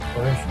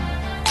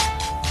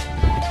Listen.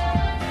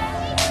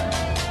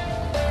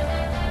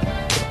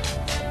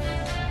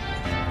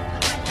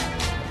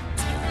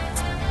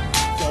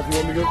 You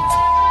want me to grab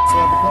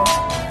the car?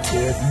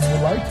 Yeah, if you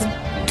would like to.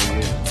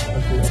 Yeah.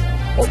 Okay.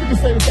 Or we can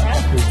save it to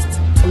after.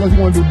 Unless you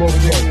want to do both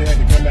again. You have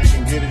to come back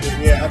and get it.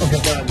 Yeah, I can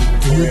start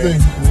with Do your thing.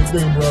 Do your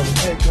thing, brother.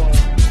 Hey, Quan.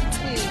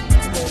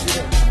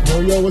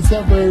 Yo, what's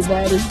up,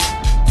 everybody?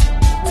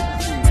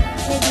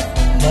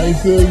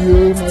 Nice to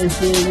you. Nice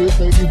to you.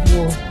 Thank you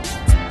for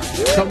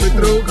coming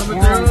through.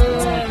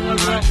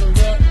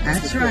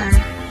 That's right.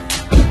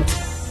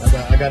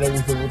 I got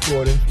everything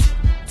recorded.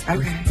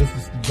 Okay. This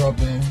is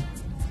jumping.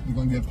 We're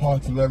gonna get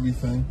parts of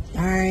everything.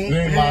 All right. We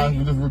ain't live.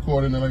 We're just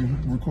recording. And like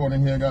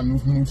recording here. Got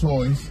new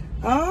toys.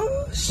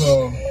 Oh,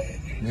 So,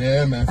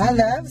 yeah, man. I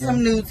love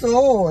some new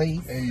toys.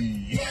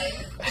 Hey.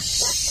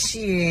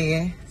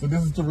 Shit. So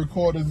this is to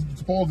record.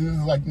 Supposedly this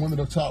is like one of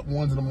the top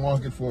ones in the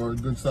market for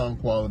good sound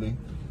quality.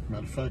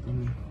 Matter of fact,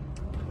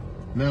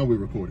 now we're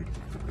recording.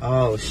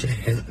 Oh, shit.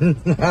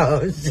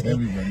 Oh, shit. There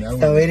we go. Now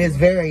So it is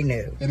very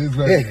new. It is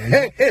very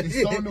new.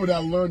 It's so new that I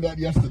learned that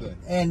yesterday.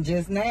 And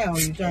just now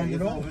you turned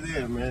It's it over on.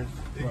 there, man.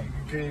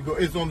 Can you go?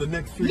 It's on the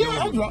next street. Yeah,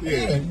 I'm dropping.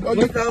 Yeah.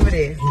 What's over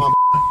there?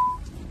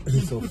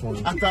 It's so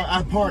funny. I thought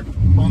I parked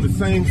on the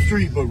same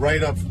street, but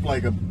right up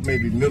like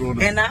maybe middle of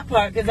the. And I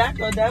parked because I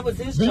thought that was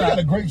his You got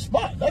a truck. great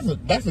spot. That's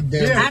a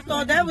damn. Yeah. I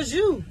thought that was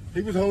you.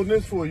 He was holding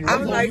this for you. I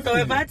was like, so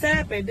if I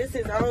tap it, this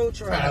is old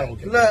truck. I don't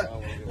care.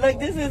 Look,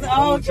 this is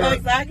old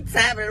truck, so I can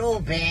tap it a little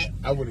bit.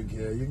 I wouldn't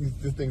care.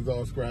 This thing's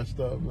all scratched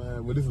up,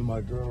 man. But this is my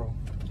girl.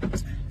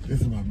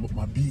 This is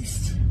my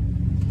beast.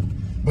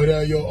 But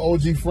yo,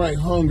 OG Frank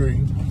hungry.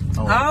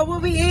 Oh,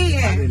 what we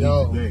eating?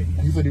 Yo,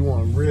 he said he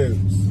wanted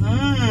ribs. So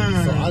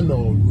Mm. I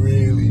know a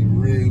really,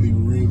 really,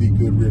 really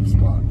good rib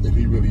spot if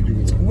he really do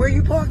that. Where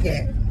you park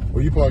at?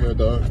 Where you parking at,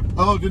 dog?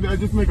 Oh, did I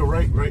just make a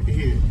right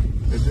here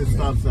at this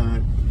stop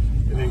sign,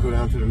 and then go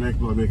down to the next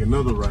block, make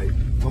another right.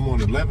 I'm on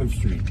 11th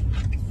Street.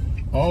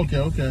 Oh,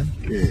 okay.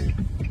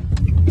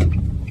 Yeah.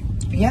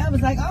 Yeah, I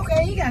was like,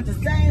 okay, he got the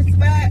same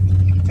spot.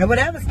 And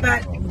whatever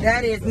spot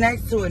that is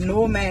next to a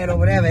Nomad or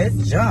whatever,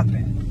 it's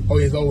jumping. Oh,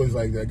 it's always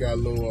like that. Got a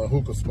little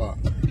hookah spot.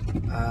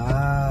 Little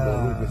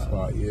Ah. hookah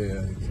spot,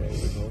 yeah.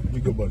 So, you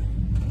good, buddy.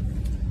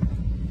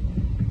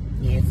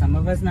 Yeah, some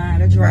of us know how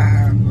to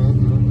drive.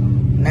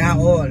 Mm-hmm. Not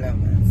all of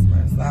us,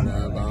 but some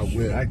of us. I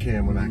will. I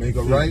can when I Make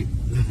can a see.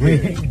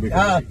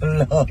 right.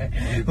 Oh,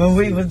 Lord. When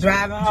we was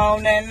driving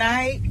home that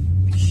night,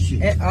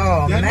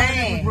 oh, That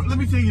man. night let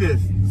me tell you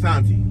this,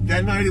 Santi.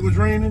 That night it was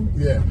raining.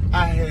 Yeah.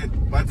 I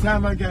had, by the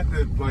time I got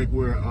to like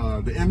where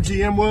the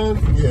MGM was,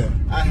 Yeah.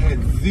 I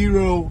had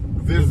zero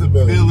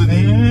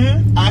visibility.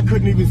 Mhm. I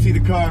couldn't even see the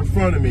car in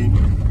front of me.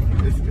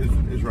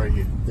 It's right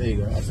here. There you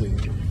go. I see.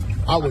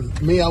 I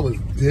was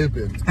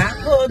dipping. I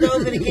pulled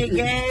over to get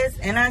gas,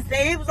 and I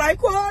said, he was like,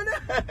 quarter.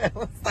 It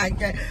was like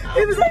that.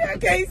 He was like, I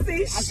can't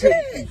see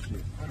shit.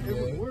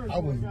 Yeah, I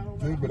was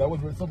dipping. I was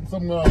with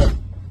some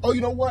oh,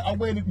 you know what? I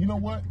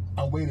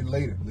waited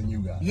later than you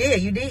guys. Yeah,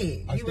 you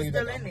did. I You was stayed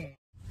still there. in there.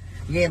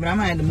 Yeah, but I'm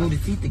going to have to move the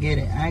seat to get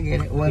it. I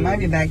get it. Well, it might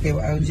be back there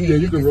with OG. Yeah,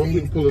 you can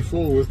see. pull it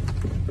forward.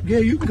 Yeah,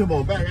 you can come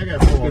on back. I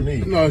got four on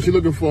me. No, she's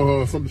looking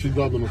for something she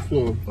dropped on the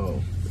floor.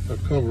 Oh. A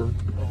cover.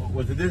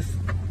 Was it this?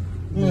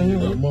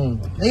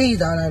 Mm-hmm. Please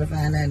don't let her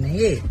find nothing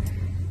here.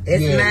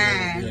 It's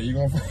Yeah, mine. you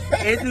gonna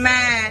find It's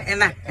mine,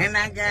 and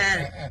I got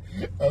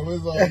it. That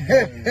was all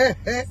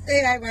good.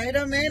 See, like, wait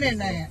a minute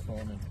now.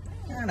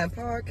 What kind of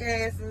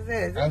podcast is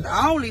this? It's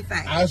the only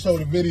thing. I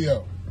showed a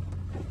video.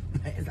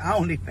 It's the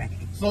only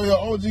thing. So your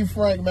OG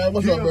Frank, man,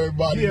 what's up,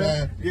 everybody,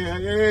 man? Yeah,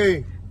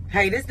 hey.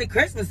 Hey, this the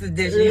Christmas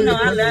edition. You know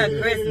I love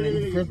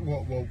Christmas.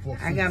 Well,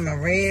 I got my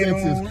red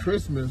since on. it's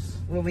Christmas,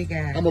 What we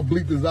got? I'm gonna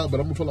bleep this out,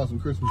 but I'm gonna pull out some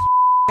Christmas.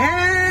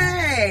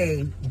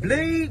 Hey,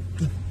 bleep.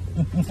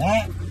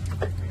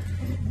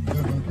 This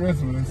is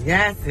Christmas.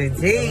 Yes, Put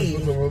indeed.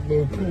 some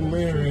little cool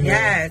air in there.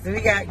 Yes,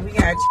 we got.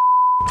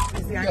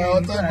 See, I Yeah,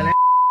 can that- cut it.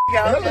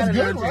 That looks Got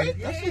good, it.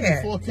 right? That shit is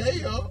Yeah.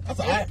 4K, yo. That's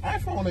an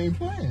iPhone ain't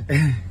playing.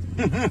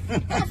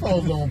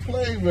 iPhones don't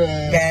play,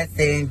 man. Yes,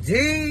 So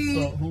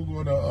indeed.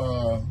 who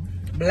gonna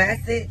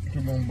Bless it.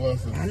 come on,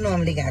 bust it? I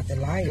normally got the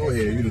light. Go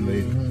ahead, you the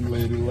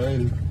lady.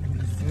 Lady.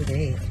 It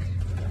is.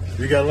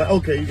 You got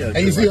okay, you got.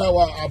 And you see how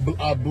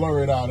I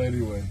blur it out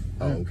anyway.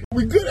 Oh, okay.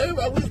 We good,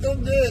 everybody. We still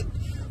good.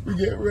 We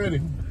get ready.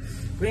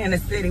 We in the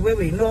city. Where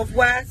we?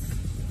 Northwest?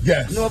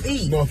 Yes.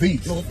 Northeast.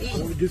 Northeast. Northeast.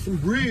 Let me get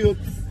some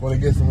ribs. Want to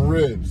get some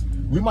ribs.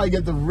 We might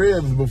get the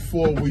ribs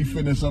before we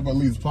finish up at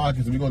least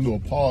pockets. We're gonna do a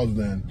pause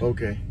then.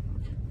 Okay.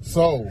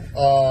 So,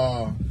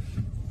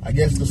 I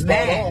guess to start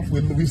Man. off,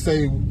 we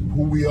say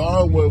who we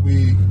are, where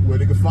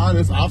they can find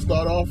us. I'll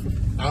start off.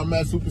 I'm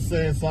at Super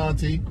Saiyan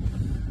Santi,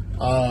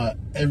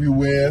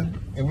 everywhere.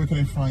 And where can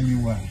they find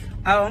you at?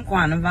 Oh, I'm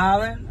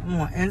Quantavalin. I'm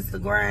on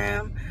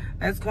Instagram.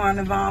 That's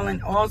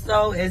Quantavalin.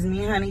 Also, is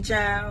me, Honey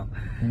Child.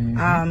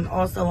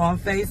 Also on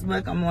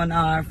Facebook. I'm on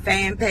our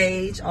fan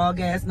page, All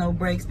Gas No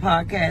Breaks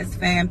podcast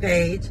fan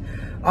page.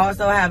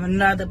 Also have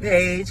another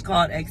page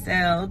called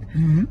Excelled.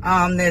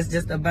 There's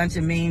just a bunch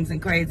of memes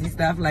and crazy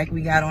stuff like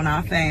we got on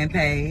our fan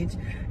page.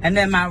 And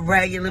then my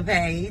regular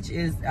page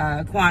is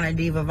Quanta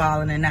Diva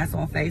Volin, and that's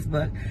on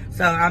Facebook.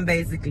 So I'm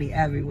basically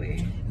everywhere.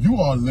 You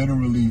are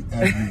literally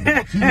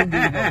everywhere. She can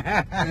give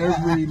up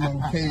every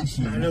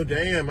location. I know,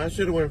 damn, I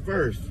should have went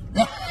first.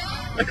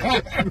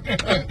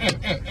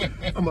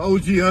 I'm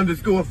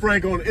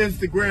OG_Frank on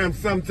Instagram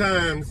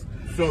sometimes.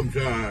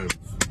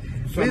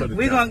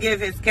 We're going to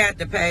give his cat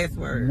the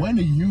password. When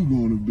are you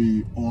going to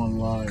be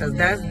online? Because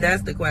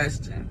that's the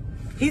question.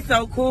 He's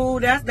so cool.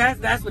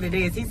 That's what it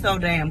is. He's so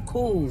damn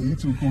cool.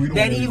 He's too cool.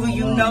 That either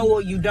you know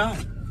or you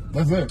don't.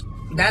 That's it.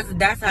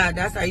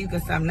 That's how you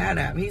can sum that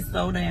up. He's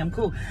so damn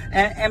cool.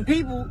 And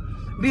people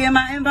be in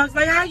my inbox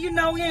like, how you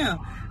know him?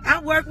 I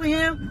work with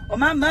him, or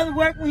my mother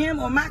worked with him,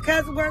 or my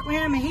cousin worked with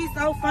him, and he's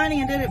so funny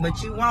and did it.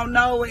 But you won't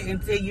know it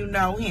until you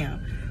know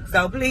him.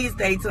 So please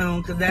stay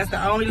tuned, because that's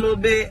the only little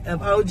bit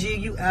of OG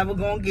you ever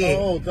gonna get.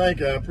 Oh, thank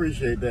you. I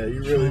appreciate that.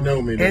 You really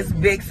know me. It's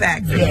big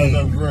facts. Yeah,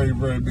 that's very,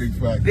 very big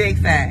facts. Big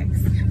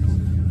facts.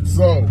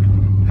 So,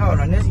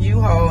 hold on, this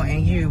U-Haul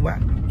and you.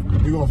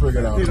 You're gonna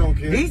figure it out. They don't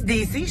care. These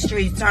DC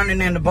streets turning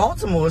into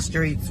Baltimore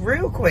streets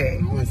real quick.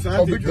 When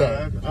Santi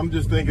drive, I'm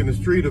just thinking the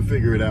street will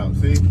figure it out,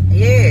 see?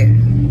 Yeah.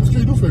 The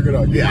street will figure it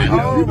out. Yeah, I know.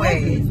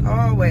 Always. He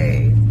was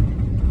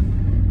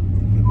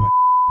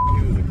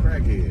a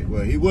crackhead.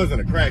 Well, he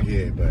wasn't a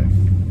crackhead, but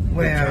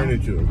he turned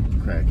into a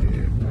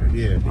crackhead. But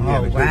yeah, he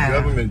had a good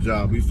government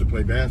job. We used to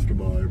play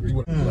basketball every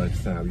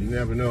lunchtime. You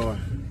never know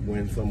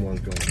when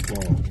someone's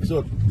gonna fall.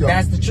 So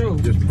that's the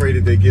truth. Just pray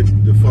that they get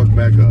the fuck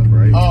back up,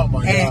 right? Oh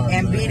my God.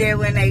 And be there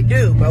when they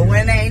do. But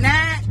when they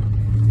not,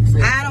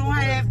 I don't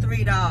have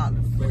 $3.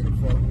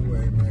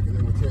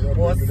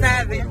 Or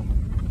 $7.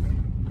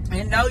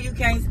 And no, you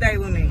can't stay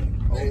with me.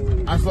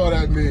 Oh. I saw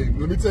that meme.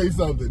 Let me tell you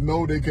something.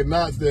 No, they could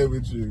not stay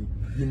with you.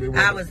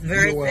 I was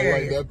very serious. I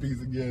like that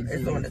piece again.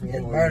 It's on the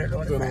burn it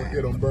on the side.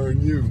 It'll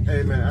burn you.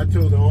 Hey man, I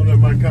told the owner of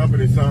my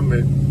company something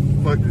that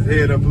fucked his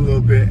head up a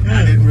little bit.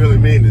 I didn't really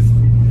mean this.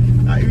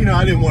 I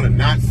didn't want to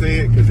not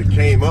say it because it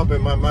came up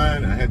in my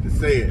mind. I had to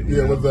say it.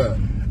 Yeah, what's that?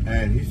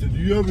 And he said, do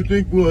you ever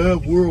think we'll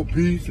have world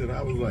peace? And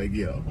I was like,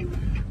 yo,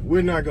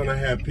 we're not going to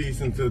have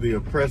peace until the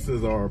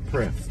oppressors are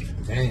oppressed.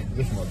 Damn,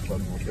 this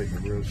motherfucker gonna take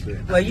me real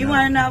shit. Well, you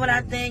want to know what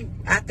I think?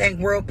 I think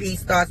world peace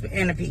starts with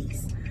inner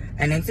peace.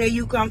 And until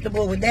you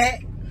comfortable with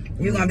that,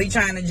 you're going to be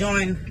trying to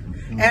join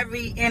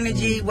every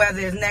energy, whether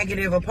it's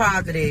negative or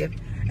positive.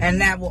 And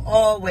that will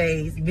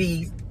always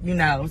be,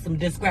 some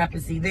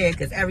discrepancy there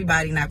because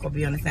everybody not going to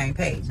be on the same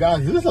page.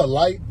 Guys, is this a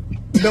light?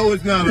 No,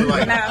 it's not a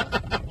light. No,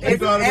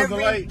 it's thought it was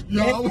a light.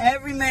 It's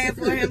every man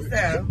for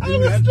himself.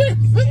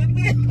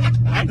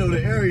 I know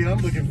the area. I'm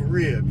looking for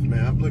ribs,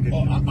 man. I'm looking.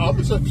 I'll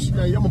be such a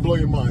man. I'm gonna blow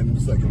your mind in a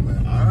second,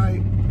 man. All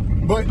right.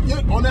 But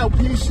on that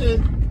peace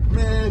shit,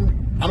 man,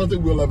 I don't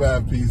think we'll ever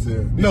have peace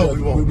here. No,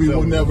 we won't. We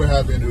will never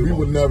have any. We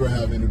will never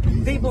have any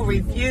peace. People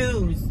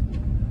refuse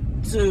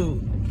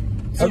to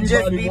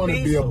Everybody want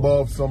to be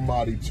above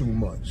somebody too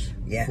much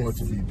for it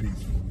to be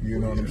peaceful. You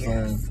know what I'm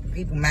saying?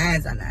 People's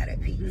minds are not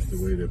at peace. It's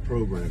the way they're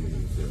programming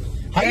themselves.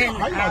 How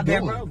y'all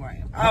doing? Oh,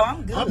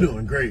 I'm good. I'm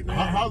doing great, man.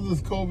 How's this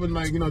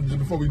COVID-19, just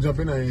before we jump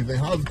into anything,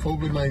 how's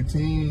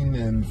COVID-19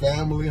 and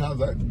family, how's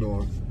that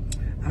doing?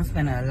 I'm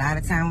spending a lot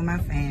of time with my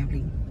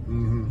family.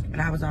 But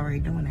I was already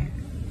doing that.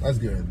 That's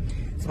good.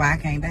 That's why I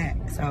came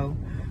back. So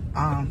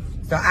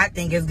I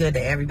think it's good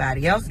that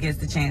everybody else gets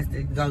the chance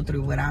to go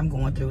through what I'm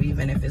going through,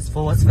 even if it's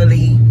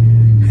forcefully.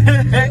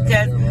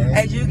 Because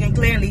as you can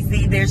clearly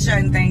see, they're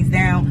shutting things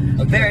down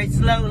very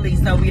slowly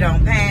so we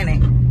don't panic.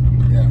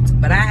 Yeah.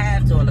 But I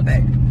have toilet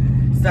paper.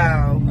 So,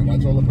 I got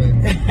toilet paper.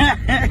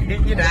 I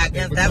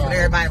guess that's what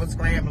everybody was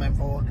scrambling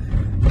for.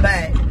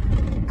 But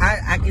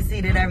I can see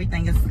that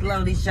everything is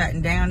slowly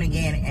shutting down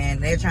again, and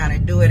they're trying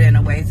to do it in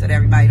a way so that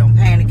everybody don't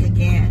panic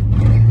again.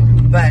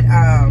 But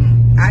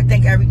I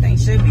think everything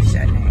should be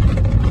shut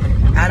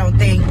down. I don't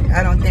think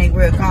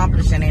we're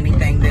accomplishing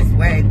anything this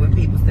way with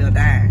people still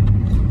dying.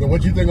 But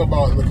what you think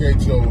about, okay,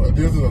 so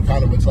this is a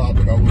kind of a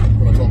topic I was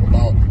going to talk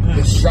about,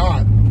 the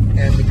shot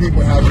and the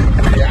people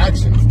having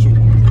reactions to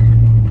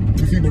it.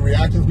 You see the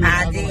reactions people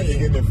having, like they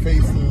get their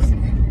faces,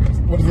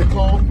 what is it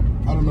called?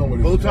 I don't know what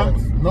it's called.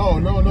 Botox? No.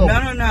 No.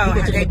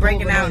 They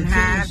breaking out in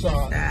half and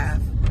stuff.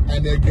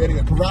 And they're getting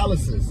a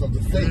paralysis of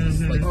the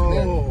face. Like,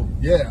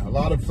 yeah,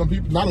 some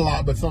people, not a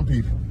lot, but some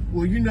people.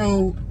 Well,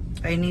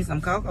 they need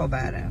some cocoa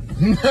butter.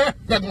 Not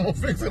gonna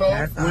fix it all.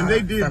 When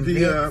they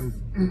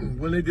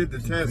did the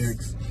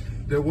test,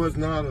 there was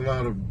not a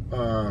lot of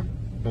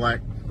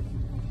black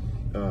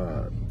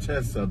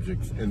test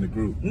subjects in the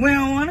group. We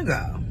don't want to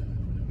go.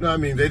 No, I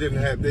mean they didn't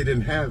have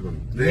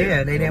them.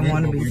 They didn't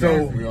want to be.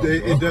 So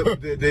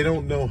they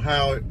don't know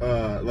how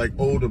like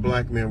older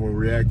black men will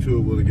react to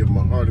it. Will it give them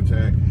a heart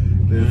attack?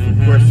 There's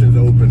some questions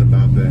open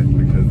about that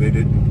because they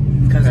didn't.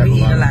 Because we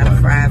eat a lot of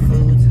fried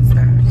foods and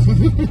stuff.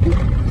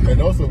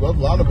 And also, a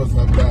lot of us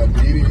have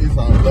diabetes,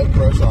 high blood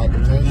pressure,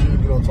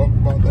 hypertension. We don't talk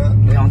about that.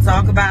 We don't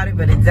talk about it,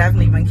 but it's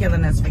definitely been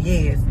killing us for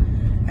years,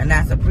 and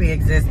that's a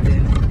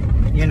pre-existing,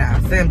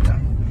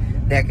 symptom.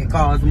 that can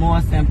cause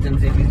more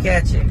symptoms if you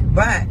catch it.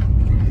 But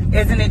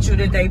isn't it true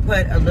that they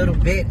put a little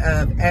bit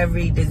of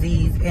every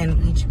disease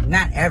in each,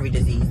 not every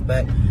disease,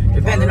 but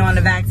depending on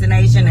the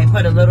vaccination, they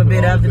put a little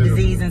bit of the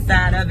disease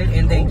inside of it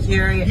and then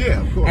cure it?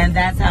 Yeah, of course. And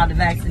that's how the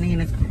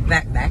vaccine is,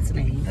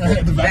 vaccine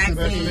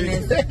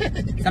is,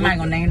 somebody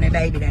gonna name their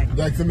baby that.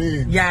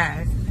 Vaccine.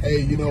 Yes. Hey,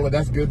 you know what?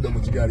 That's good though,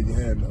 what you got in your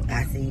hand though.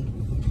 I see.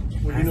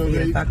 Well, you know,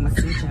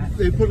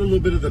 they put a little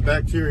bit of the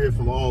bacteria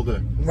from all the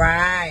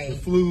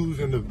flus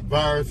and the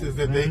viruses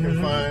that they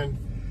can find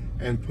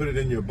and put it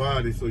in your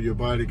body so your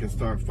body can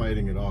start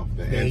fighting it off.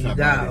 The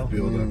antibodies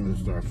build up and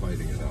start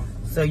fighting it off.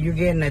 So you're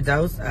getting a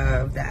dose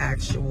of the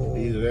actual...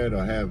 Either that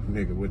or have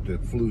nigga with the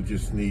flu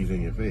just sneeze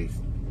in your face.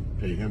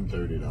 Pay him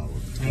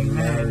 $30.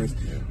 Amen.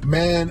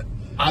 Man,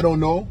 I don't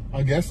know.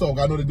 I guess so.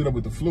 I know they did it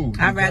with the flu.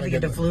 I'd rather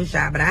get the flu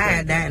shot, but I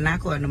had that and I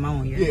caught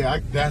pneumonia. Yeah,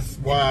 that's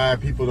why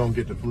people don't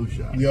get the flu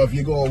shot. Yeah, if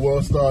you go on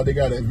World Star, they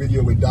got a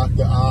video with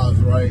Dr. Oz,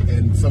 right?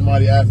 And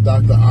somebody asked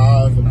Dr.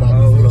 Oz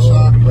about the flu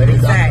shot. What did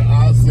he say? Dr.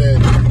 Oz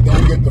said,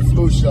 don't get the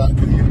flu shot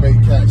because you may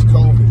catch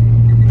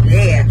COVID.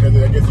 Yeah. Because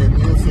I guess your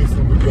immune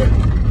system would get,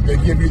 they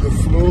give you the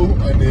flu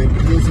and the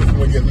immune system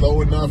would get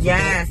low enough.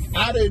 Yes.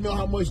 I didn't know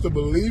how much to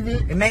believe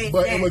it. It made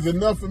but sense. It was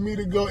enough for me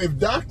to go, if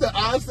Dr.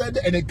 Oz said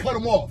that, and they cut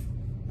him off.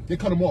 They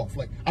cut him off.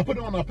 Like, I put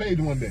it on my page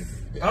one day.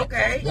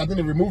 Okay. I think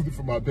they removed it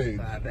from my page.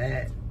 I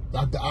bet.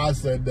 Dr.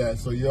 Oz said that.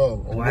 So, yo.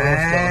 Wow.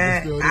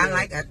 I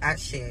like that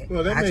shit.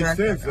 Well, that makes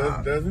sense,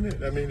 doesn't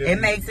it? I mean,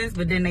 it makes sense,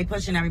 but then they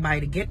pushing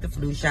everybody to get the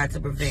flu shot to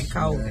prevent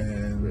COVID.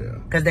 Yeah.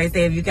 Because they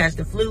say if you catch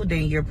the flu,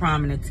 then you're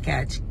prominent to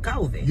catch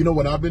COVID. You know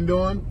what I've been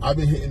doing? I've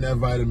been hitting that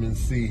vitamin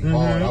C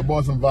hard. I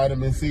bought some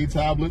vitamin C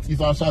tablets. You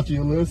saw I shot you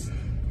your list?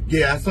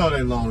 Yeah, I saw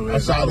that long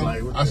list. I shot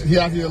him. He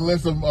asked me a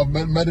list of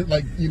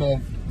like, you know,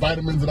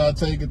 vitamins that I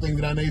take and things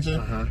of that nature.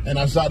 And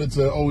I shot it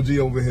to OG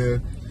over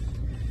here.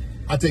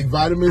 I take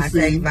vitamin C.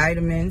 I take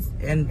vitamins,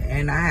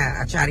 and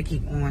I try to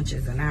keep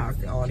oranges in the house.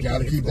 You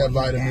gotta keep that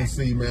vitamin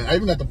C, man. I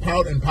even got the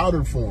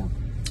powdered form.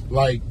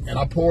 Like, and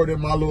I pour it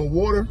in my little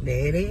water.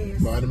 There it is.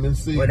 Vitamin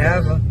C.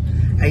 Whatever.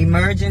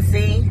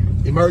 Emergency.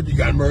 You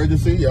got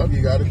emergency. Yep,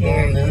 you got it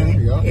going there.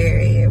 Yep.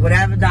 Period.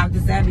 Whatever Dr.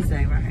 Savvy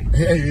say, right?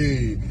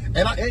 Hey.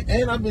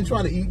 And I've been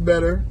trying to eat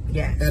better.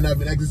 Yes. And I've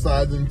been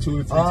exercising 2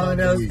 to 3 times a week. All of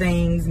those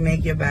things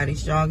make your body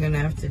strong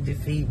enough to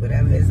defeat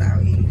whatever is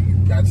out here.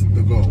 That's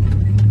the goal.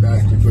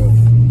 That's the goal.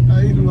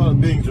 I eat a lot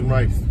of beans and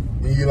rice.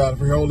 You eat a lot of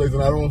frijoles and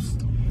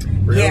arroz?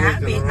 Yeah,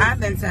 I've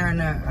been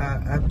turning up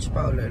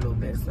Chipotle a little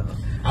bit, so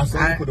I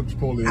saw you put up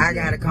Chipotle. I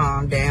gotta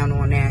calm down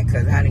on that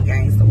because I done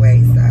gained some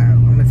weight, so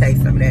I'm gonna take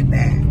some of that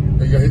back.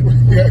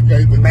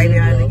 Maybe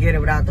I need to get it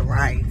without the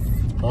rice.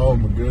 Oh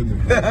my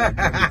goodness.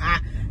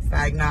 It's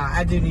like, nah,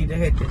 I do need to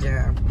hit the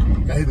gym.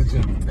 I hit the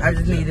gym. I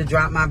just need to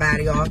drop my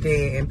body off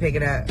there and pick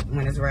it up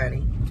when it's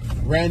ready.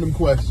 Random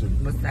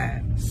question. What's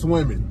that?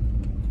 Swimming.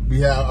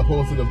 I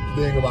posted a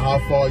thing about how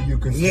far you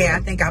can swim. Yeah, I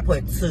think I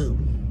put 2.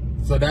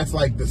 So that's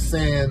like the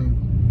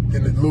sand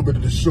and a little bit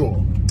of the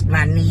shore.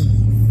 My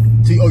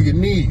knees. Your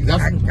knees.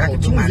 That's I can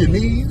do my your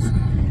knees.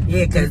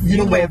 Yeah, because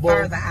you went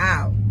further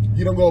out.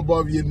 You don't go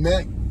above your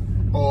neck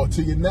or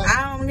to your neck.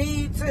 I don't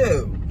need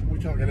to. We're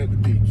talking at the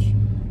beach.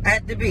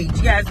 At the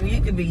beach, yes, where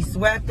you can be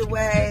swept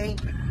away,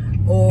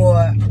 or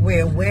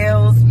where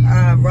whales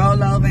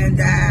roll over and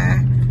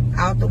die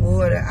out the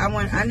water.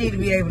 I need to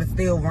be able to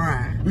still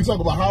run. We talk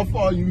about how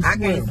far you swim. I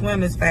can't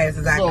swim as fast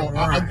as I can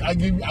run.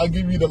 I'll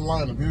give you the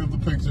lineup. Here's the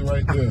picture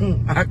right there.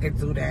 I can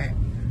do that.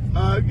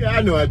 Yeah,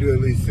 I know I do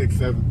at least 6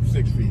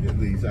 feet at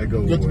least. I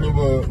go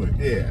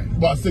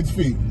about 6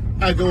 feet.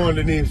 I go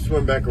underneath,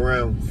 swim back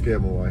around, scare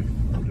my wife.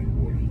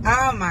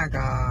 Oh my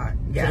God.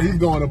 Yeah. So he's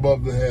going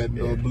above the head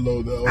or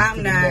below the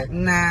I'm not.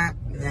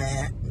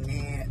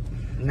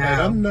 No.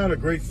 And I'm not a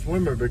great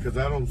swimmer because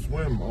I don't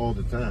swim all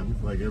the time.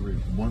 Like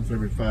once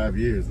every 5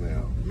 years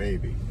now,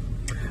 maybe.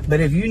 But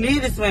if you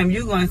need to swim,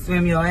 you're going to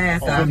swim your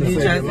ass off. You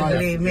just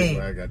believe me.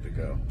 I got to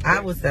go. I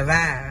will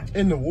survive.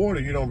 In the water,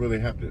 you don't really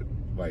have to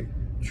like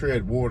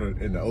tread water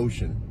in the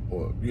ocean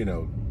or, you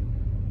know,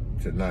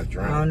 to not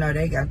drown. Oh no,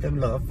 they got them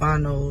little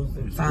funnels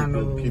and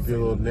tunnels. Keep your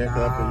little neck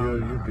up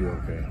and you'll be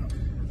okay.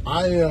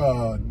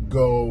 I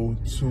go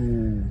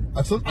to.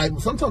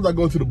 Sometimes I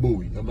go to the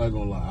buoy. I'm not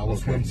gonna lie. I will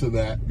swim to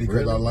that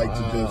because I like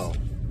to just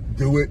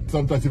do it.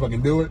 Sometimes if I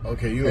can do it.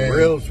 Okay, you're a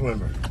real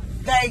swimmer.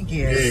 Thank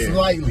you. Yeah.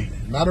 Slightly.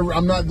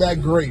 I'm not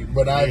that great,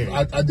 but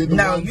I did the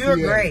No, YMCA. you're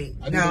great.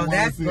 No,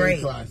 that's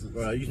great. Classes.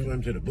 Well, you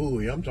swim to the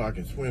buoy. I'm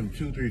talking swim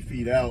 2-3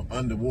 feet out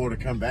underwater,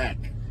 come back.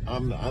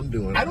 I'm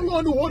doing. I don't go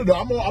underwater though.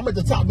 I'm at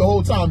the top the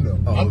whole time though.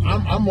 Oh, okay.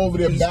 I'm over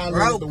there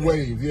battling with the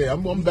waves. Yeah,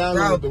 I'm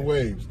battling with the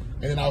waves.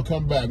 And then I'll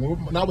come back.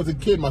 When I was a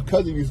kid, my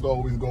cousin used to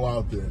always go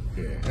out there.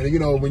 Yeah. And you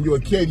know, when you're a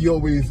kid, you're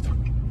always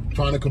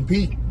trying to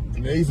compete.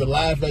 And they used to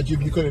laugh at you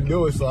if you couldn't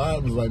do it. So I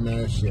was like,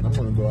 man, shit, I'm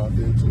gonna go out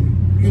there too.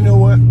 You know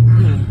what?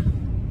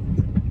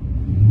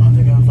 I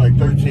think I was like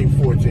 13,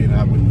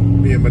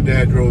 14. Me and my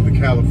dad drove to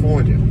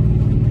California.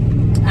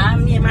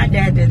 Me and my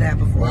dad did that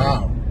before.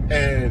 Wow.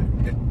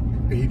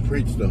 And He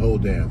preached the whole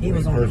damn way. He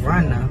was on the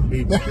run now.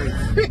 He preached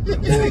the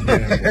whole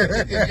damn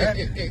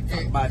way.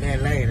 Talk about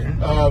that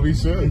later. We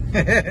should.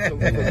 So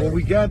when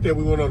we got there,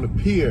 we went on the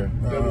pier.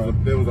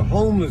 There was a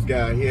homeless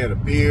guy. He had a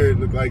beard.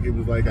 Looked like it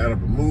was like out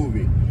of a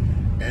movie.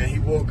 And he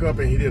woke up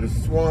and he did a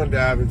swan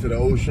dive into the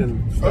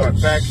ocean, started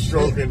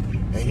backstroking,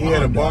 and he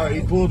had a bar. He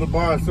pulled a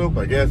bar of soap,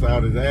 I guess,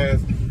 out his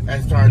ass,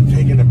 and started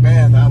taking a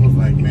bath. I was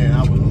like, man,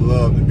 I would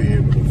love to be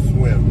able to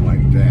swim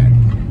like that.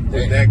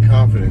 With that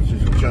confidence,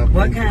 just jumping.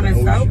 What kind of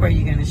soap are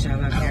you gonna show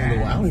up I there?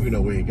 don't even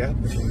know where he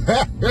got this.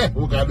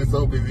 What kind of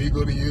soap is he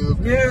going to use?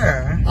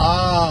 Yeah.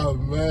 Oh,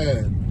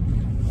 man.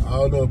 I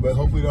don't know, but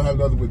hopefully don't have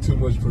nothing with too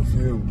much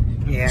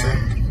perfume. Yeah.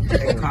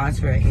 It calls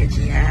for an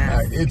itchy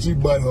ass. Itchy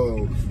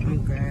butthole.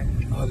 Okay.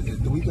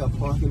 Do we got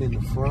parking in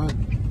the front?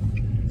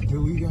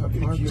 Do we got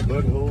parking?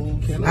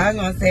 Butthole. I was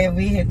gonna say if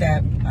we hit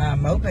that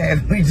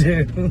moped, we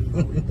do.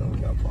 No, we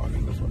don't got parking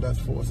in the front. That's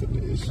forcing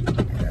the issue.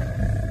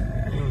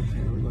 Okay,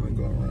 we're gonna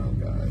go around,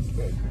 guys.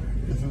 But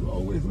this is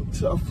always a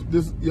tough.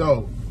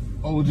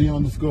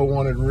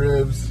 OG_wanted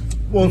ribs.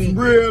 Want some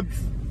ribs?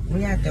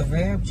 We at the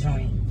rib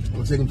joint.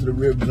 We'll take him to the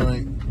rib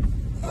joint.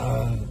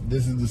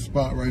 This is the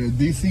spot right here,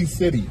 DC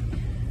City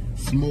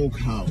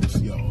Smokehouse,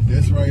 yo.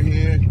 This right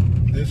here,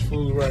 this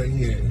food right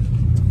here.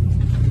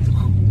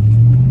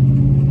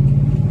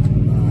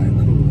 Alright,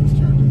 cool. Let's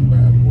turn this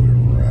bad boy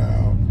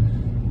around.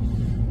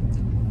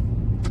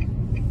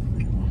 We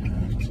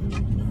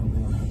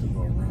don't have to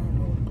go around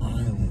Rhode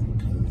Island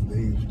because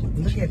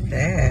they've Look at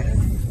that.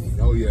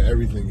 Oh yeah,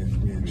 everything is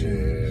being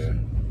changed.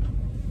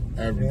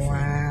 Yeah. Everything.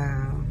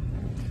 Wow.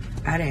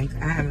 I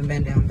haven't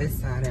been down this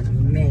side in a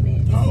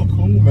minute. Oh,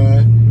 cool,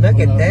 man. Look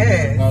at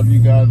this. Have you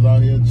guys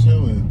out here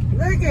chilling?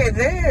 Look at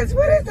this.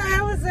 What the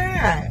hell is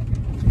that?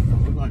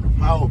 Looks like a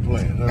power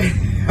plant, huh?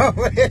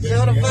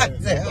 Show the fuck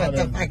that. What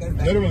the fuck is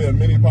that? Literally a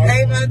mini power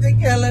They plant. about to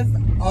kill us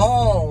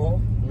all.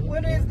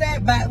 What is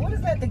that? What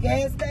is that? The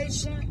gas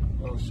station?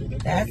 Oh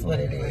shit. That's what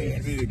it Used to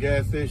is. be the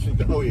gas station.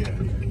 Oh yeah.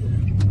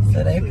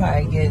 So they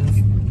probably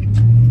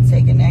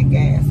taking that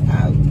gas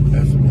out.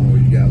 That's the one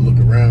where you gotta look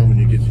around when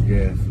you get your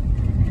gas.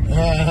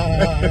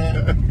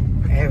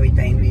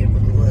 Everything being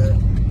blew up.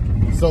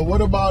 So what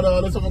about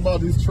let's talk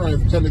about these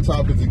trending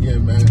topics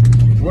again, man.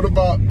 What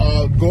about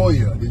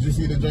Goya? Did you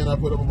see the joint I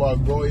put up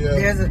about Goya?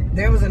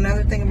 There was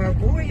another thing about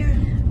Goya.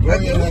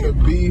 Goya had a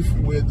beef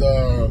with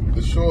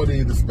the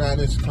shorty, the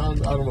Spanish I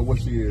don't know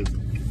what she is.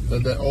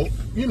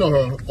 You know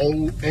her,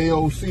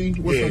 AOC.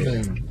 What's her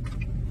name?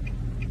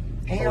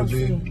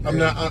 AOC. I'm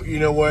not. You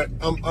know what?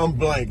 I'm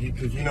blank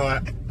because you know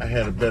I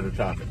had a better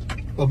topic.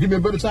 Oh, give me a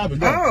better topic.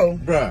 Go. Oh,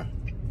 Bruh,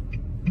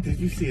 did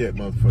you see that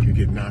motherfucker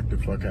get knocked the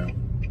fuck out?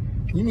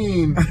 You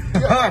mean?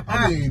 Yeah,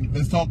 I mean,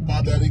 let's talk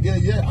about that again.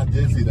 Yeah, I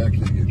did see that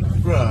kid get knocked.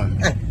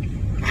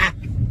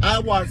 Bruh, I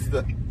watched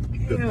the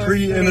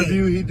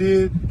pre-interview he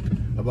did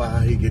about how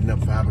he getting up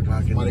 5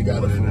 o'clock in the Somebody morning.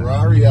 got a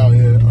Ferrari out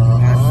here.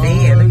 I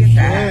see it. Look at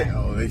that.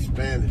 Oh, they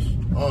Spanish.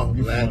 Oh,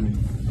 You Latin.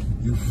 funny.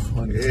 You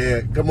funny.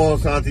 Yeah, come on,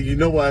 Santi. You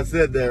know why I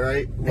said that,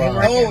 right?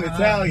 Right. Oh,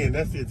 Italian.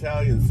 That's the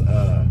Italians.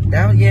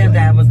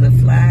 That was the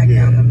flag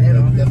down the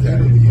middle. That's Yeah.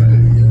 Italy, yeah.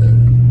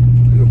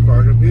 You gonna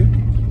park up here?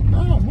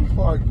 No, we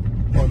park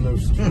on the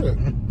strip.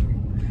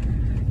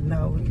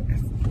 No.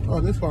 Oh,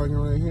 this parking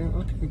right here.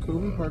 Okay, cool.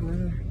 We parking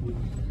right here.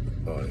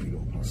 Oh, you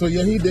gonna park. So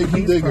yeah, he did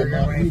get parking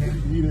knocked. right He there.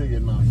 did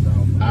get knocked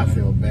out. Man. I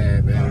feel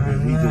bad, man,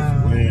 because he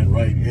just ran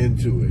right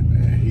into it,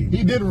 man.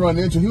 He did run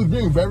into. He was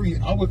being very.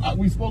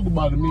 We spoke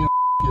about it. Me and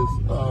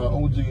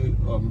OG.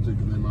 I'm taking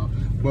his name out.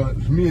 But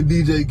me and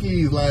DJ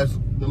Keys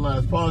the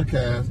last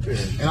podcast,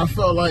 and I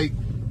felt like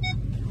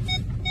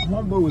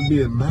my boy was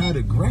being mad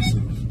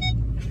aggressive.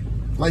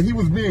 Like he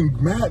was being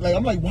mad. Like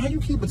I'm like, why you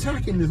keep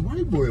attacking this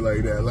white boy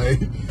like that?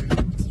 Like,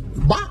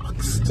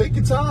 box. Take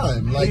your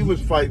time. Like He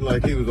was fighting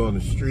like he was on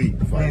the street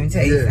Let me fighting.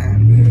 tell you Yeah.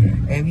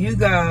 something. If you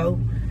go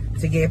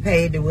to get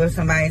paid to whip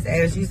somebody's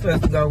ass, you're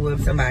supposed to go whip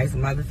somebody's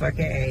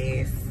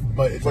motherfucking ass.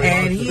 But it's But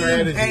And it's he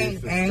strategy, ain't,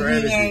 it's a and he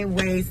strategy. ain't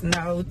waste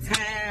no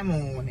time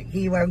on it.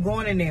 He wasn't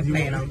going in there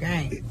playing no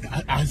game.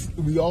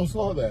 we all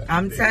saw that.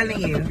 I'm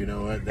telling you. You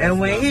know what? And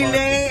when not he boxing.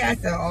 lay, I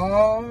said,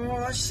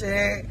 "Oh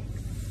shit."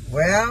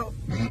 Well,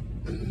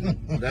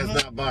 That's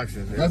not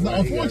boxing. That's not.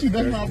 Unfortunately,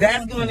 that's not.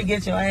 that's going to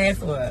get your ass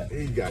whooped.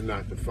 He got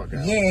knocked the fuck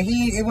out. Yeah,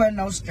 it wasn't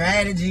no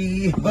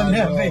strategy or Not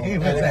at all. nothing.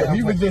 He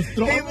He was just he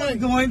throwing. was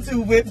going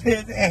to whip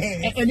his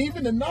ass. And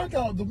even the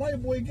knockout the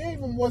white boy gave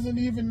him wasn't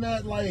even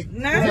that like.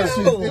 No.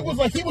 It was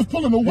like he was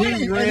pulling away.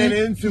 He and ran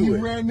into he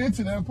it. ran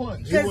into that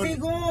punch. Because he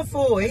going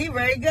for it. He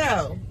ready to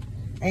go.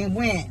 And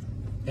went.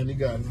 And he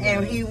got his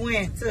And ass, he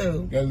went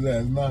too. got his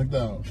ass knocked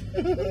out.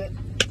 He was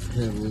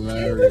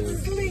Hilarious.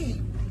 asleep.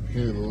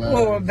 Hilarious.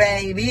 Poor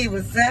baby. He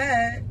was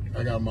sad.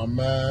 I got my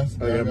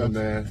mask. I got my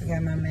man. I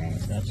got my man.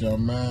 Got your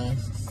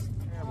masks.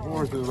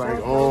 Horse is like,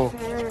 oh,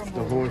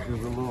 the horse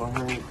is a little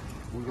hurt.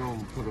 We're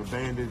gonna put a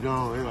bandage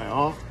on. They're like,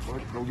 oh,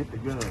 go get the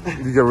gun.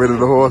 You get rid of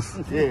the horse.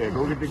 Yeah,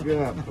 go get the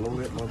gun. Don't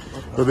let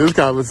motherfucker. So this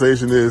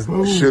conversation is: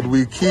 should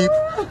we keep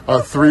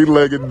a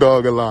three-legged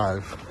dog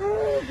alive?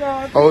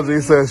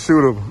 OG says,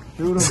 shoot him.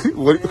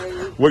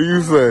 What do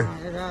you say?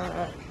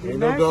 Ain't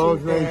no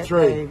dogs named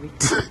Trey.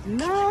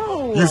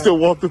 No. You still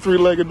walk the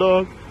three-legged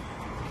dog?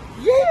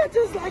 Yeah,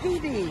 just like he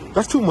did.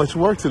 That's too much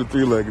work to the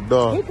three-legged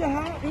dog. He could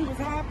hop. He was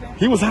hopping.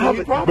 He was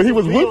hopping, but he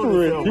was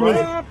whimpering.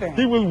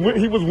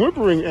 He was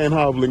whimpering and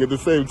hobbling at the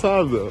same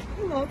time, though.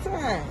 You know,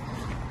 time.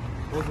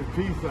 That's a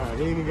peace sign.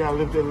 He ain't even got to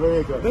lift that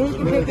leg up. He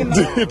can pick him up.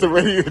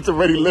 It's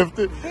already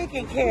lifted. He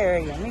can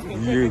carry him. He can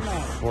pick You him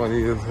up.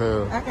 funny as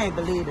hell. I can't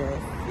believe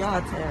this.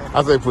 Y'all terrible.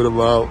 I say put him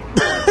out.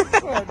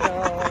 Poor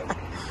dog.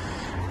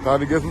 Time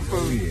to get some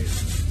food.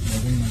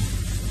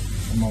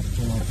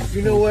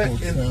 You know what?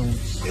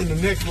 In the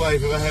next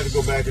life, if I had to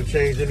go back and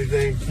change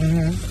anything,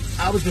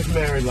 I would just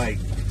marry like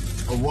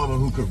a woman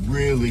who could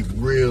really,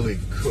 really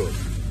cook.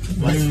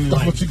 Like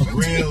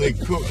really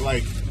cook,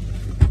 like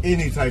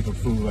any type of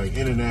food, like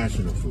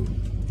international food.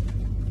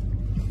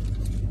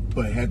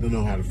 But had to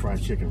know how to fry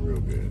chicken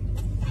real good.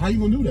 How you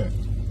gonna do that?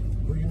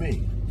 What do you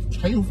mean?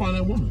 How you gonna find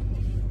that woman?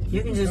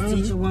 You can just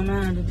teach a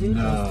woman how to do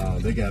that. No,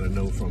 they gotta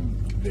know from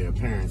their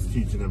parents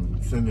teaching them,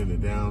 sending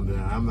it down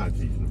there. I'm not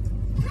teaching them.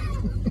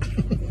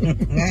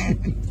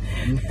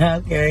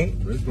 Okay.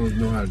 They're supposed to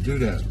know how to do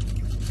that.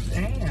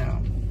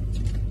 Damn.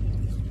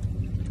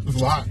 It's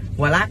a lot.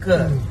 Well, I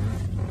cook.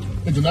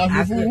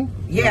 International food?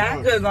 Yeah,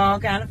 I cook all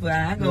kind of food.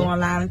 I go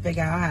online and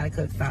figure out how to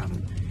cook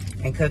something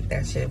and cook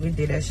that shit. We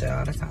do that shit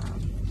all the time.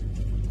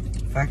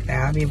 Fuck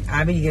that.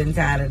 I be getting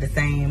tired of the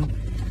same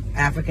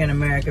African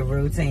American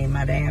routine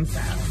my damn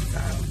self. So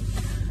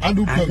I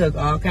cook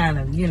all kind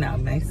of,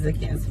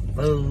 Mexican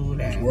food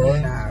and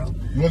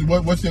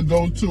What's your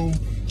go-to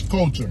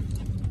culture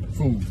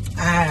food?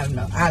 I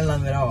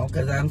love it all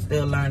because I'm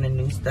still learning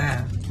new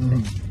stuff.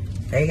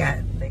 They got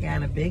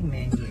a big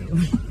menu.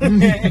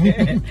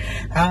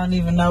 I don't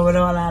even know what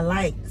all I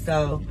like,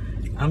 so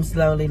I'm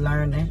slowly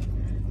learning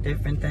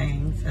different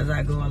things as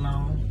I go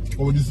along.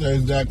 What would you say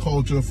is that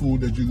culture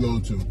food that you go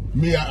to?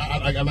 Me,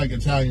 I like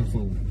Italian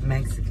food.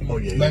 Mexican. Oh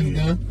yeah, Mexican?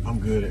 Yeah. I'm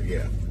good at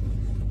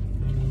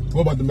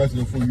What about the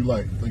Mexican food you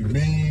like? Like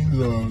beans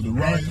or the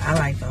rice? I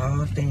like the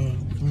whole thing.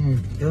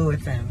 Do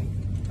it to me.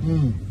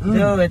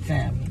 Do it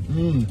to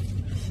me.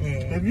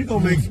 Shit. If you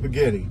gonna make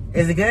spaghetti,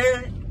 is it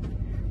good?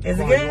 Is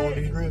it good?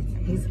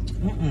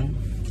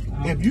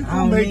 If you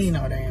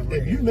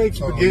make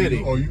spaghetti,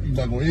 you're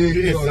not gonna eat.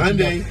 It's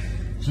Sunday.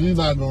 She's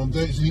not gonna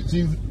take.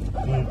 She's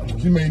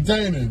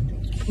maintaining.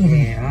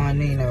 Yeah, I don't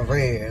need no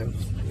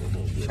ribs.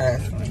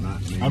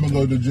 I'm gonna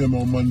go to the gym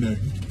on Monday.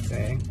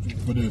 See?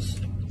 For this.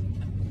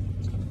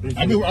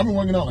 I've been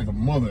working out like a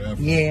mother.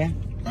 Yeah.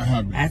 I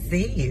have. I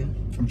see you.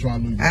 I'm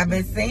trying to lose. I've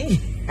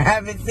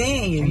been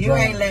seeing you. You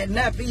ain't letting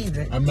up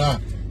either. I'm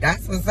not.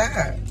 That's what's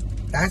up.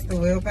 That's the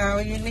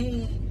willpower you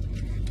need.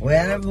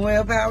 Whatever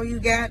willpower you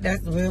got,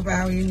 that's the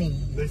willpower you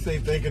need. They say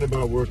thinking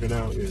about working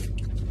out is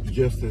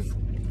just as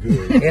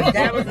good. If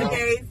that was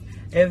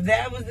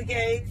the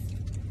case,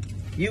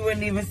 you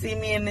wouldn't even see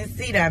me in this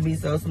seat. I'd be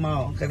so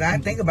small because I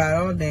think about it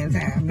all the damn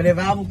time. But am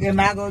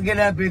I gonna get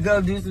up and go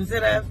do some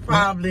sit-ups?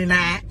 Probably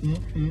not.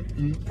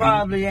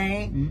 Probably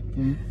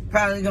ain't.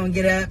 Probably gonna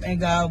get up and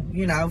go,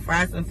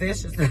 fry some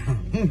fish or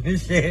something.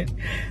 Shit.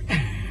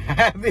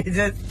 I'd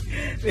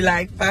be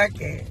like,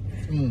 fuck it.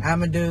 I'm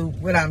gonna do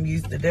what I'm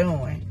used to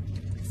doing.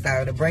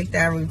 So to break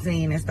that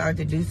routine and start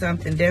to do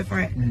something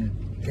different,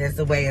 there's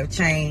a way of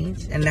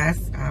change, and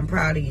I'm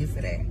proud of you for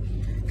that,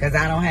 because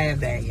I don't have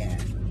that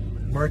yet.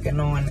 I'm working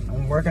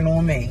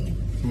on me.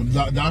 Well,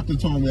 doctor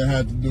told me I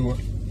had to do it.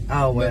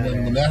 Oh well.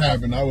 When that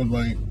happened, I was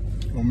like,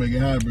 gonna make it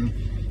happen,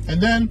 and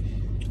then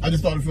I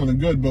just started feeling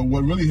good. But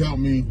what really helped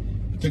me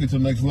take it to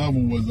the next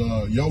level was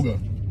yoga.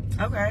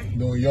 Okay.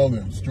 Doing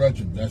yoga,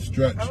 stretching, that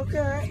stretch.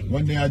 Okay.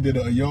 One day I did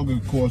a yoga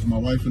course. My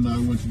wife and I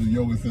went to the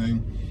yoga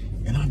thing,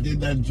 and I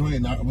did that joint,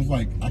 and I was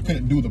like, I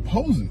couldn't do the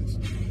poses.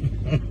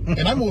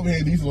 And I'm over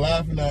here, these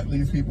laughing at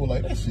these people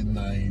like, that shit,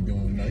 I ain't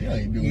doing that. I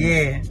ain't doing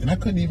that. And I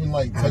couldn't even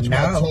touch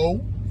my toe.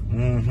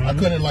 I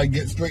couldn't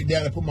get straight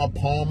down and put my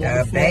palm on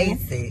the floor.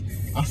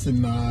 Basics. I said,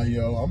 nah,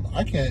 yo,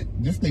 I can't.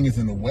 This thing is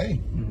in the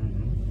way.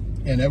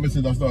 And ever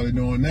since I started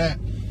doing that,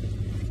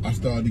 I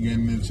started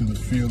getting into the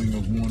feeling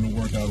of wanting to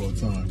work out all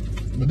the time.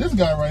 But this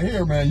guy right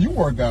here, man, you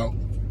work out.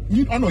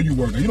 I know you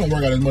work out. You don't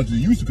work out as much as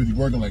you used to because you're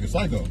working like a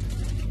psycho.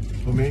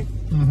 For me?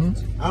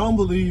 I don't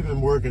believe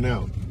in working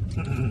out.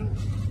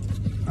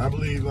 I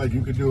believe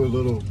you could do a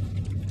little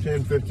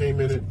 10, 15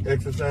 minute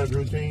exercise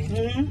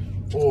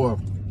routine or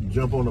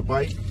jump on a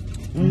bike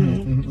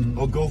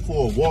or go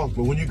for a walk.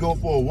 But when you go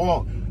for a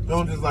walk,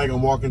 don't just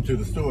I'm walking to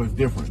the store. It's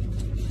different.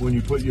 When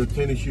you put your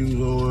tennis shoes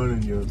on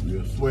and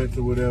your sweats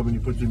or whatever, and you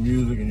put your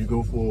music and you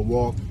go for a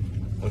walk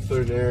a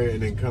certain area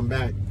and then come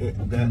back,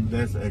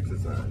 that's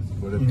exercise.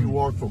 But if you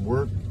walk from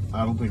work,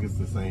 I don't think it's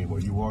the same. Or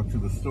you walk to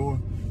the store,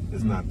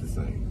 it's not the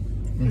same.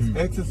 It's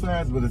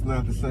exercise, but it's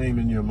not the same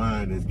in your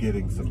mind as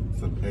getting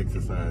some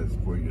exercise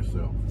for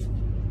yourself.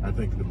 I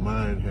think the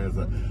mind has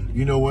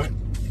you know what?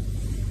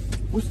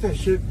 What's that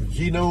shit? The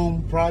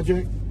Genome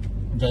Project?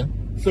 Okay.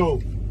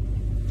 So,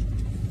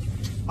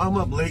 I'm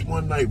up late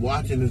one night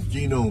watching this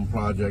Genome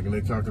Project, and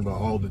they're talking about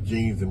all the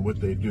genes and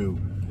what they do.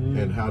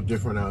 and how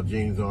different our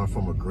genes are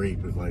from a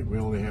grape. It's like we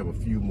only have a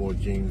few more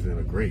genes than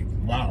a grape.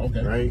 Wow,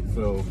 okay. Right?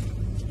 So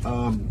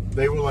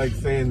they were like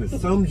saying that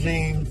some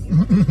genes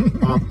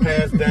are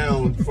passed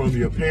down from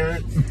your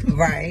parents.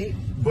 Right.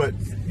 But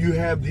you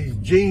have these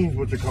genes,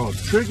 which are called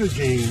trigger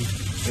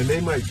genes, and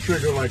they might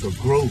trigger like a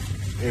growth.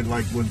 And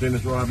like when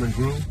Dennis Rodman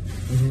grew,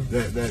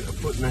 that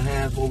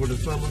 1.5 foot over the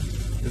summer,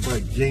 it's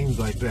like genes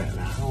like that.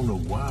 I don't know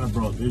why I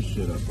brought this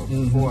shit up, but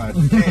before I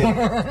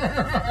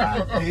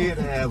did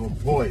have a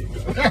point.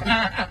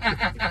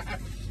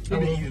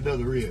 Let me eat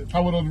another rib.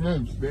 How are those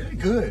ribs? They're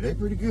good. They're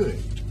pretty good.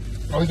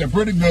 Oh, they're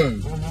pretty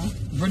good.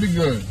 Pretty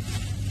good.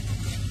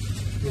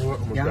 They're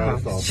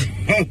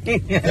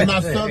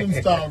not Southern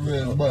style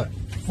ribs, but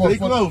they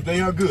close.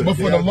 They are good. But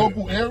for the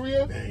local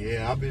area,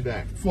 yeah, I'll be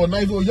back. For a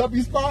nice little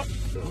yuppie spot,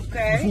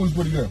 okay. The food's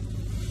pretty good.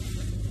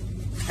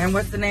 And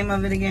what's the name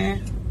of it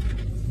again?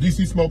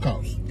 DC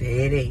Smokehouse.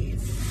 There it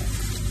is.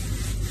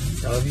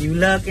 So if you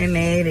looking,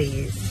 there it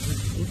is.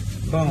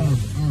 Boom.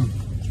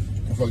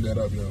 I fucked that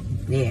up, yo.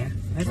 Yeah,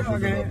 it's all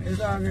good. It's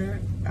all good.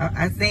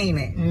 I seen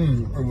it.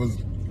 It was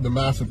the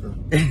massacre.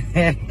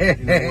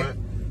 You know what?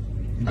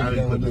 I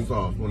didn't put the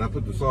sauce. When I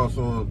put the sauce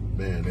on,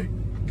 man,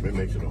 it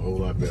makes it a whole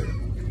lot better.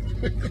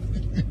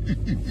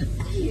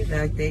 You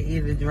like they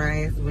eat the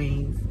driest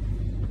wings.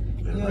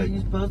 Yeah, like,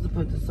 you're supposed to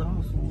put the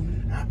sauce on it.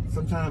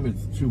 Sometimes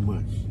it's too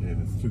much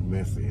and it's too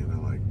messy, and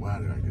I'm like, why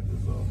did I get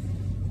this sauce?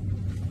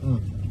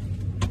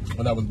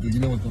 Oh, that was good.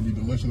 You know what's gonna be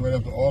delicious right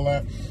after all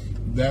that?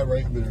 That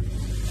right there.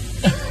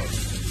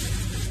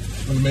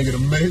 Gonna make it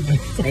amazing.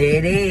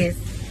 It is.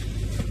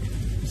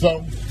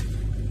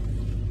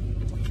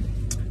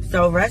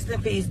 So rest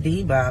in peace,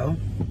 Debo.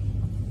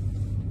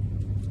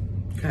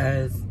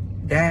 Cause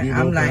that Debo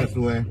I'm like, passed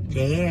away.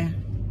 Yeah.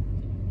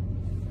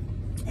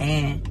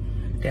 And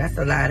that's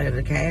a lot of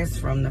the cast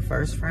from the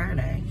first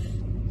Friday.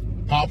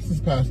 Pops has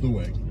passed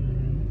away.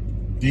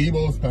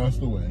 Debo's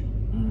passed away.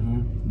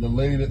 The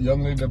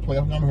young lady that played,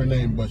 I don't remember her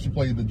name, but she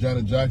played the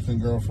Janet Jackson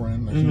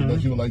girlfriend.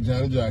 She was like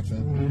Janet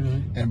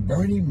Jackson. And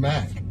Bernie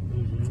Mac.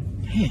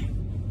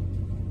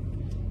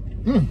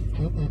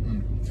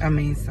 I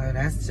mean, so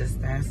that's just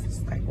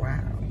like,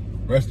 wow.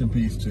 Rest in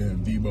peace to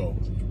him, Debo.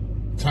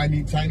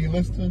 Tiny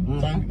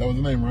Liston? Tiny, that was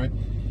the name, right?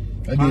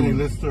 Tiny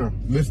Lister.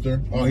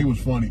 Oh, he was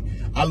funny.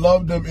 I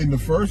loved him in the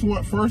first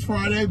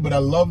Friday, but I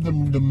loved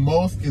him the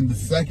most in the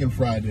second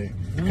Friday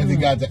because he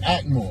got to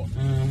act more.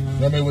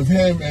 I mean, it was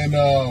him and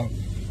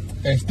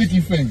Sticky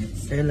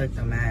Fingers. They looked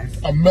a mess.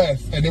 And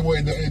they were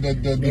in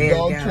the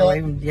dog truck.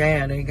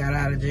 They got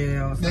out of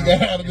jail. They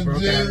got out of the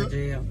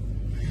jail.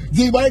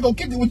 Gee, I ain't gonna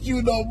kick it with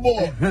you no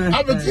more.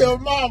 I'm gonna tell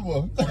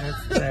mama.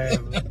 That's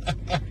terrible.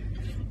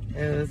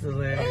 It was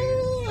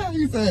hilarious.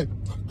 He said,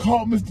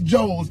 call Mr.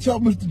 Jones.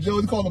 Tell Mr.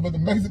 Jones, call him at the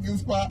Mexican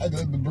spot, at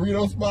the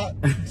burrito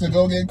spot, to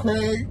go get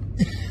Craig.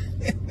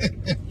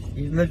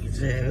 Look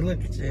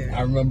at you.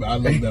 I love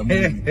that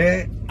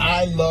movie.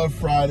 I love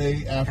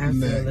Friday After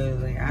Next.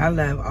 Absolutely. I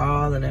love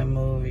all of them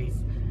movies.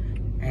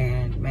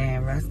 And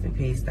man, rest in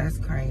peace. That's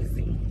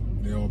crazy.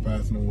 They're all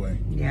passing away.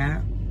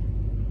 Yeah.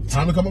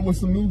 Time to come up with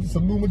some new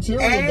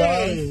material,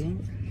 guys.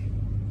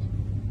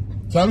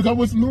 Time to come up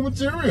with some new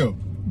material.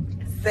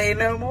 Say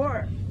no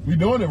more. We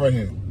doing it right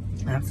here.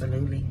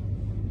 Absolutely.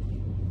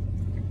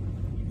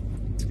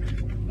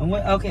 And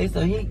okay,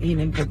 so he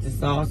didn't put the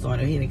sauce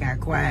on it. He done got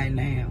quiet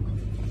now.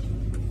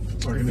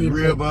 Fucking his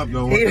rib up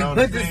though. He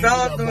put the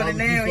sauce on it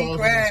now. He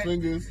quiet.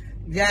 Fingers.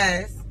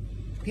 Yes.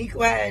 He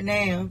quiet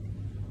now.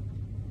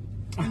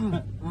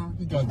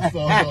 He got the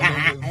sauce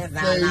on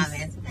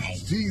his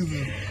face.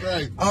 Jesus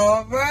Christ.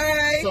 All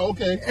right. So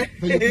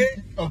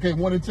okay,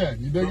 1 to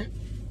 10. You dig it?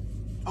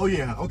 Oh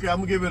yeah. Okay, I'm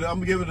gonna give it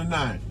a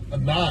 9. A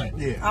 9.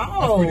 Yeah.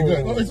 Oh. That's pretty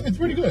good. Well, it's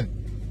pretty good.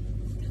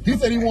 He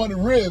said he wanted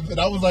ribs, and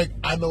I was like,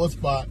 I know a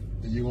spot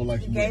that you're gonna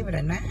like. He gave it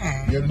a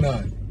 9. Give it a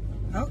 9.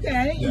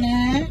 Okay,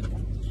 yeah. 9.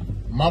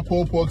 My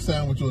pulled pork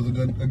sandwich was a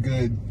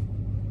good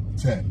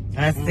 10.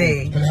 I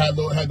see. Because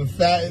it had the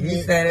fat in it.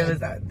 You said it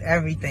was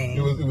everything.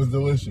 It was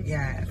delicious.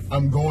 Yes.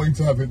 I'm going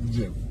to have hit the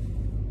gym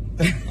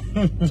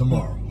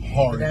tomorrow.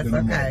 Hard as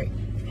a mother.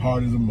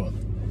 Hard as a mother.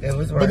 It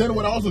was. But then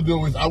what I also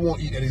do is I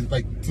won't eat any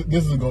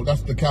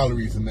that's the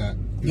calories in that.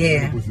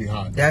 Yeah.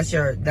 Hot. That's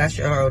your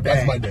whole day.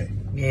 That's my day.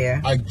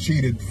 Yeah. I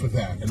cheated for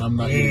that, and I'm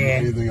not eating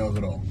anything else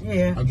at all.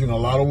 Yeah. I'm drinking a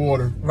lot of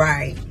water.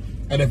 Right.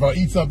 And if I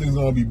eat something, it's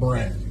gonna be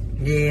bland.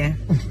 Yeah.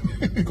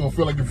 You're gonna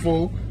feel like you're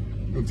full.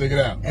 You'll take it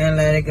out. And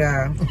let it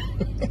go.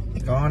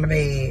 Go on to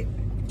bed.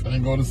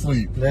 And go to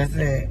sleep. That's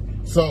it.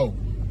 So,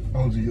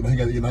 now you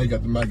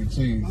got the mac and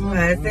cheese. Oh,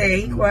 I said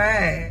he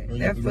quiet.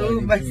 That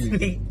food must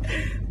be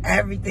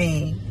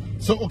everything.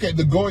 So, okay,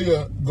 the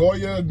Goya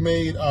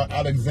made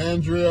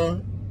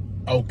Alexandria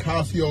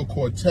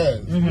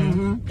Ocasio-Cortez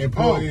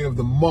Employee of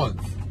the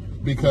Month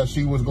because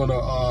she was going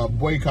to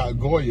boycott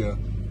Goya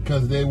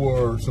because they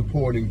were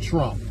supporting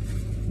Trump.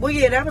 Well,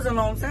 yeah, that was a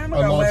long time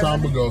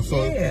ago.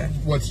 So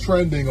what's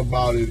trending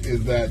about it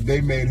is that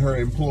they made her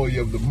Employee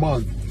of the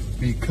Month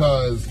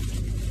because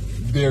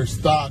their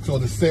stocks or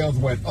the sales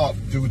went up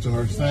due to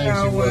her saying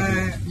she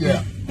wasn't.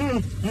 Yeah.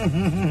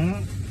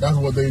 That's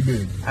what they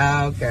did.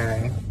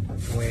 Okay.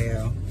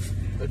 Well.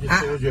 That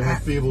just shows you how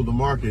feeble the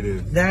market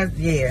is. That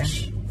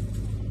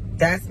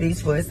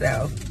speaks for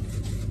itself.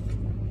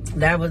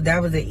 That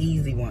was an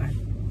easy one.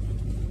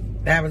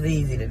 That was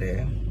easy to do.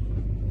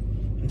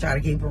 And try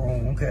to keep her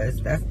on,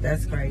 because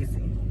that's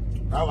crazy.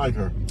 I like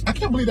her. I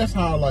can't believe that's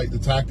how like the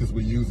tactics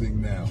we're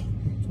using now.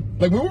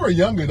 Like when we were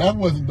younger, that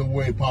wasn't the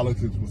way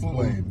politics was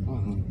played.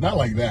 Not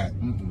like that.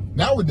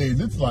 Nowadays,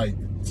 it's like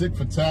tick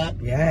for tat.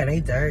 Yeah, they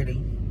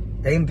dirty.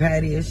 They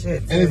petty as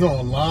shit too. And it's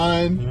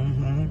online.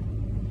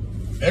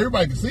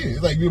 Everybody can see it.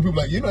 It's like people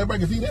like, everybody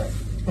can see that.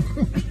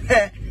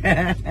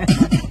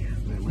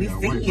 We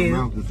see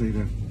you. To see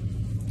that.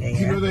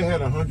 Yeah. They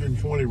had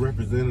 120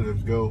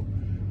 representatives go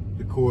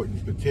to court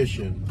and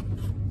petition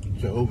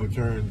to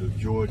overturn the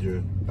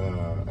Georgia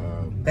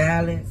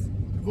ballots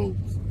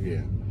votes.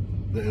 Yeah,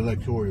 the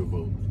electoral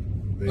votes.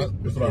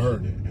 That's what I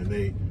heard. And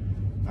they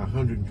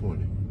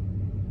 120.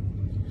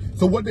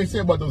 So what they say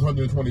about those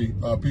 120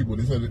 people?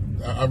 They said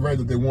I read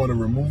that they want to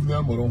remove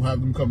them or don't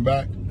have them come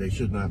back. They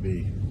should not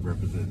be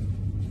represented.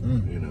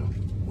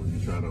 When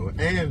you try to,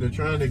 and they're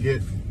trying to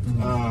get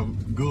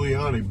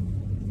Giuliani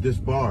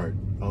disbarred.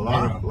 A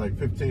lot of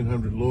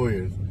 1,500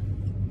 lawyers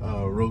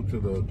wrote to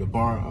the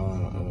bar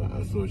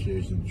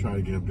association to try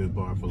to get him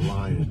disbarred for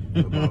lying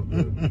about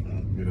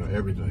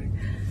everything.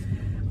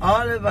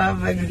 All the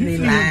motherfuckers be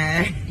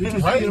lying. Did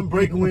you see him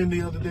break wind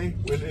the other day?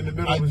 In the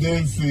middle I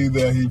did see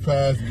that he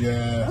passed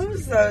gas. I'm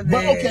so dead.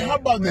 But okay, how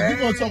about that?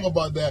 We're gonna talk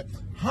about that.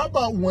 How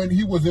about when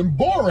he was in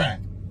Borat?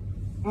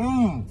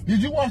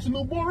 Did you watch the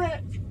new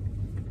Borat?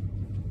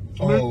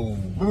 Oh,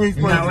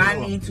 no, I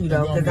need to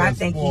though, because I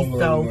think he's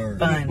so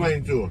funny.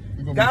 Explain to him.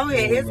 Go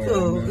ahead, it's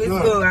cool. It's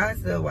cool. I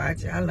still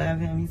watch it. I love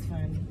him. He's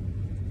funny.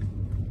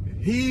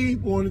 He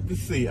wanted to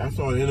see. I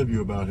saw an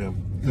interview about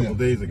him a couple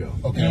days ago.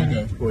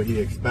 Okay. Where he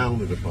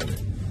expounded upon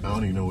it. I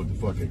don't even know what the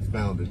fuck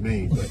expounded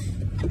means, but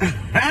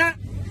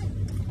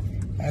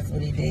that's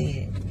what he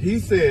did. He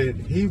said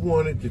he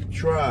wanted to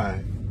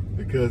try,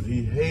 because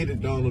he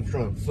hated Donald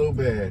Trump so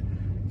bad,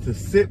 to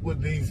sit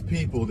with these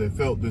people that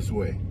felt this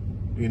way.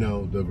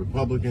 The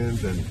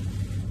Republicans, and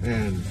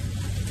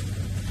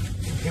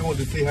he wanted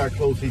to see how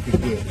close he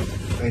could get.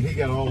 And he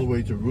got all the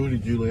way to Rudy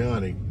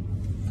Giuliani.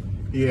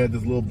 He had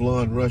this little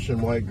blonde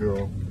Russian white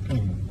girl.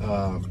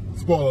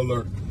 Spoiler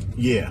alert.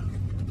 Yeah.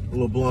 A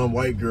little blonde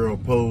white girl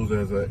posed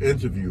as an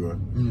interviewer.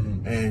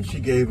 And she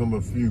gave him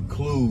a few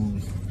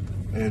clues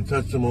and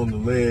touched him on the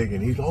leg.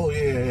 And he's,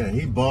 And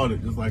he bought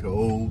it just like an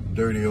old,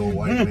 dirty old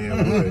white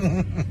man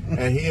would.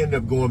 And he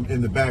ended up going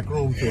in the back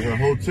room to her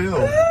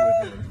hotel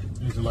with him.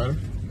 Use the lighter?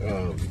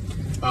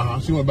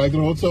 She went back to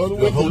the hotel.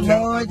 Which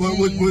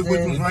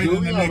was right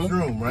in the next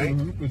room, right?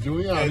 With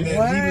Giuliani. And then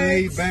he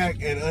laid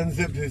back and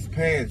unzipped his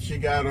pants. She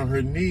got on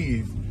her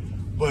knees,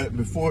 but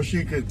before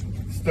she could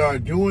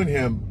start doing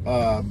him,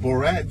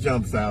 Borat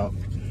jumps out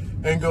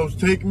and goes,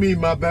 "Take me,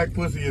 my back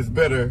pussy is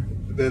better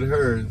than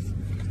hers."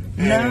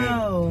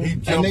 And he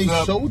jumps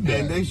up,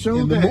 and they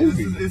showed that.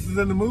 This is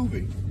in the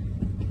movie.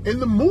 In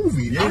the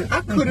movie, yeah.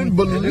 I couldn't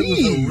believe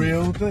it was a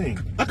real thing.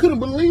 I couldn't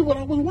believe what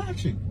I was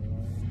watching.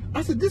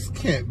 I said, this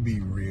can't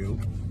be real.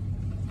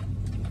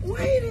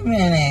 Wait a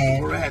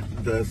minute.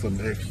 Borat does some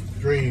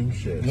extreme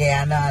shit.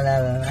 Yeah, I know. I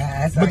love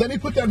it. But then they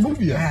put that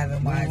movie out. I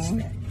haven't watched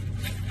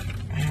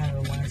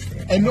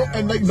it. And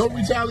no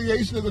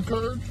retaliation has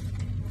occurred?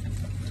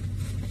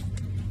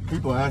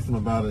 People asked him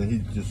about it, and he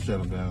just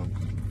shut them down.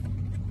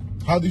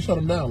 How did he shut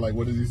him down? Like,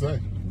 what did he say?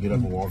 Get up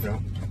and walk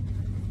out.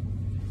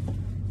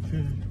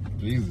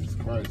 Jesus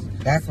Christ.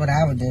 That's what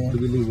I would do. Did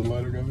we lose a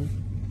lighter, guys?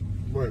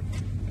 What?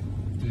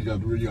 You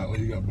got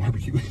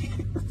barbecue. He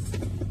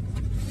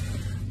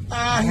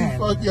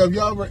fucked you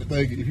up.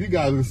 Thank you. If you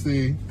guys can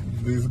see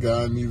this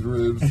guy and these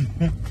ribs.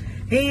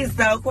 He's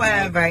so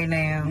quiet right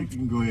now. You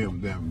can go ahead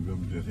with that one. Let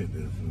me just hit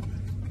this.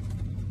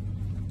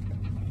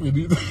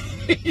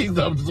 He's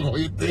I'm just gonna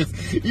hit this.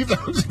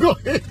 I'm just gonna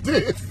hit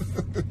this.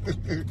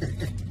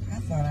 I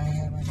thought I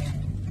had my name.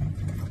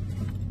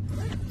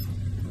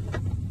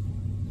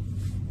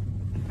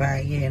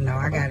 But yeah, no,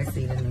 I gotta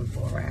see the new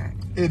Borat.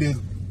 It is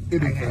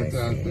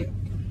fantastic.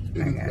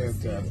 It is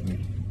fantastic.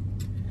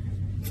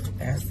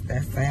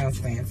 That sounds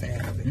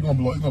fantastic. It's gonna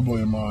blow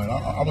your mind.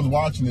 I was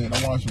watching it.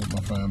 I watched it with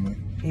my family.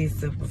 He's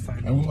super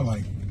funny. And we were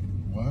like,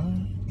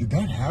 what? Did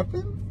that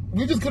happen?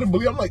 We just couldn't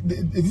believe. I'm like,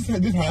 this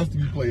has to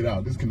be played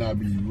out. This cannot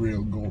be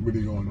really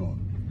going on.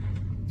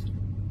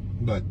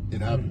 But it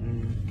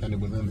happened, and it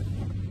was in it.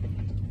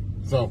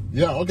 So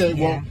yeah, okay.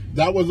 Yeah. Well,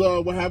 that was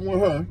what happened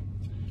with her.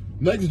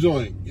 Next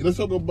joint, let's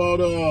talk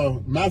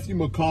about Matthew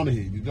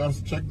McConaughey. You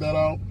guys check that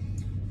out?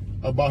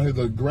 About his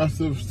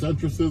aggressive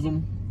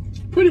centricism.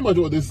 Pretty much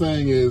what they're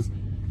saying is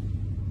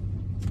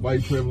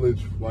white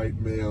privilege, white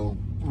male,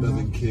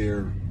 doesn't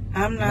care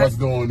what's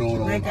going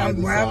on either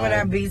side. Why would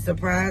I be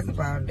surprised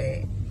about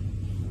that?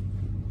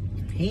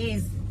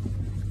 He's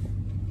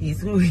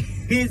who he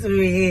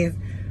is.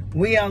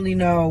 We only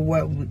know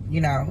what,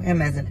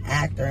 him as an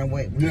actor and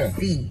what we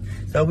see.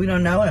 So we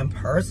don't know him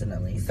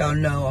personally. So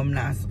no, I'm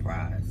not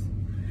surprised.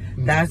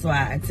 That's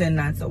why I tend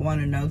not to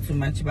want to know too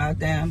much about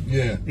them.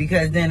 Yeah.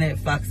 Because then it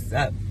fucks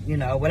up, you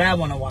know, what I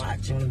want to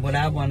watch and what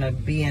I want to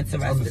be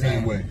interested in. I'm the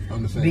same way.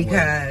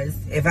 Because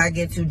if I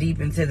get too deep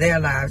into their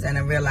lives and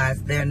I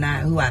realize they're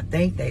not who I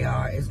think they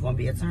are, it's going to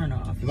be a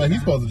turnoff. Like, he's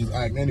supposed to just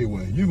act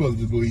anyway. You're supposed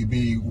to just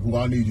be who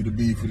I need you to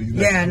be for these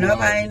next 2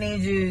 nobody hours.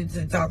 needs you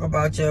to talk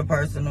about your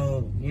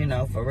personal, you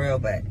know, for real,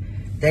 but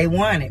they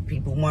want it.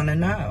 People want to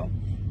know.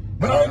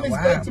 But I didn't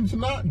expect him to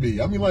not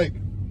be. I mean, like,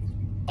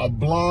 a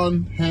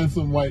blonde,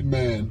 handsome white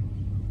man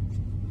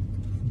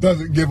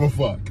doesn't give a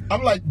fuck.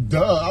 I'm like,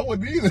 duh, I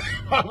wouldn't either.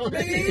 What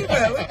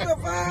the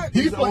fuck?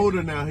 He's like,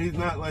 older now. He's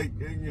not like,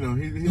 you know,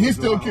 he's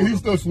still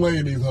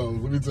slaying these hoes.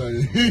 Let me tell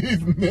you,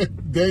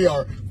 they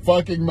are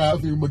fucking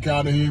Matthew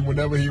McConaughey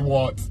whenever he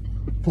wants.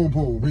 Boom,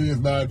 boom. He is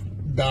not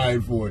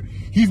dying for it.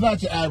 He's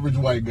not your average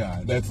white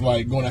guy that's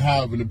like going to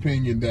have an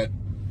opinion that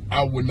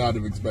I would not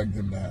have expected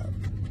him to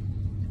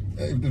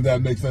have. Does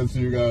that make sense to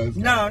you guys?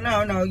 No.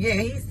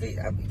 Yeah,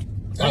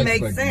 that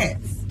makes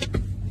sense.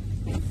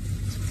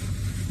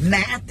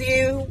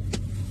 Matthew.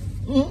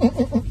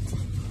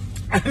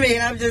 I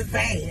mean, I'm just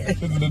saying.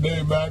 This is the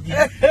name Matthew.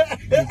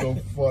 It's so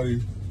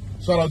funny.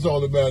 Shout out to all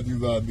the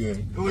Matthews out there.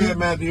 Who is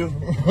Matthew?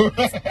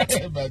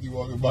 Matthew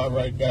walking by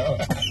right now.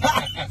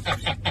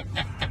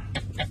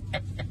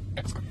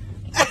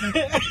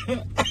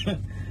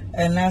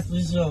 And that's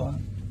for sure.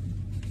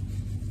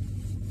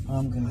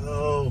 I'm good.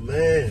 Oh,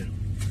 man.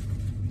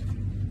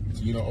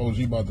 So, you know,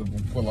 OG about to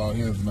pull out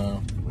his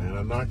now. Man,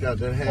 I knocked out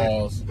that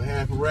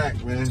half a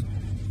rack, man.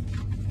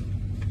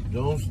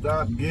 Don't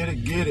stop. Get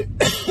it.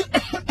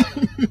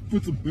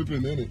 Put some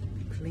whipping in it.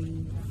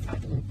 Please.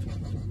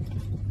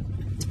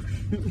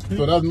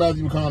 So that's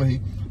Matthew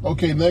McConaughey.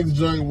 Okay, next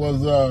joint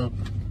was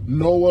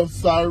Noah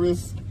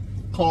Cyrus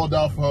called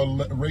out for her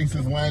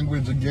racist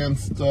language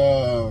against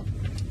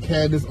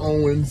Candace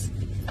Owens.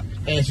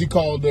 And she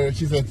called her,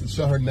 she said to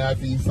shut her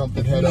nappy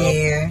something head up.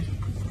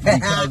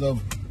 Because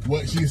of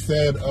what she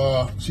said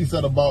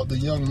about the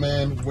young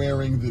man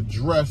wearing the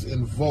dress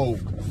in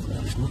Vogue.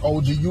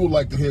 OG, you would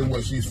like to hear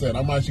what she said.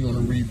 I'm actually going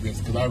to read this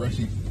because I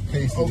actually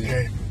pasted it.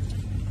 Okay.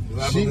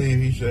 I believe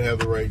he should have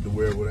the right to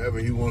wear whatever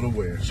he want to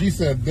wear. She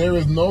said, there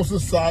is no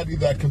society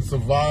that can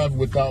survive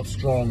without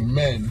strong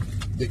men.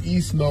 The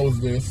East knows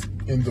this.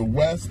 In the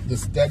West, the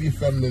steady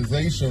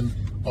feminization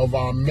of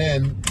our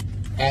men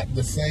at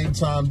the same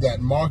time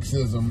that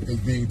Marxism is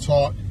being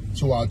taught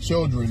to our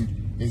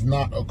children is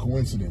not a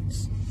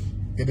coincidence.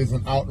 It is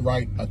an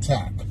outright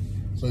attack.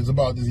 So it's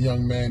about this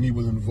young man. He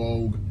was in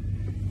Vogue.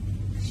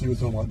 She was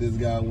talking about this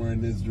guy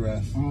wearing this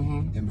dress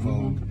in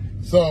Vogue.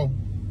 So,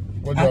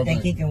 what do you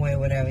think? He can wear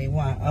whatever he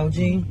wants. OG?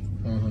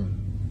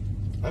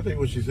 I think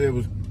what she said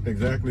was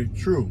exactly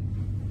true.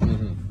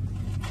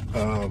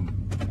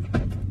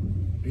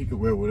 He could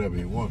wear whatever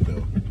he wants,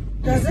 though.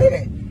 That's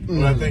it.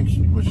 But I think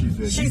what she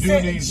said. She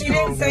didn't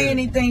say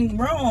anything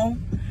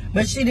wrong,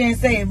 but she didn't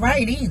say it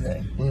right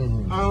either.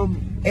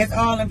 It's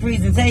all in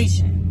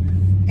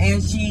presentation,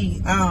 and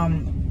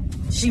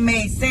she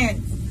made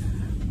sense,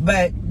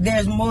 but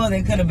there's more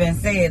that could have been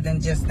said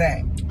than just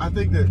that. I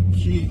think that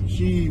she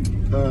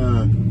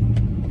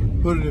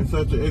put it in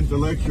such an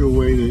intellectual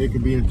way that it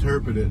could be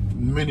interpreted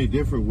many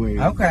different ways.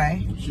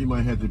 Okay. She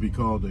might have to be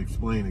called to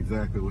explain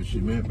exactly what she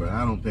meant, but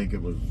I don't think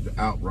it was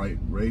outright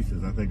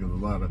racist. I think there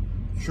was a lot of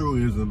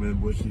truism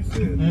in what she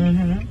said.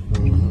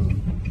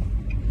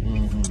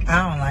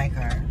 I don't like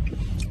her.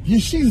 Yeah,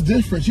 she's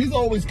different. She's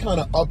always kind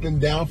of up and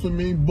down for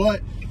me,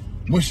 but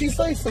when she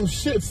says some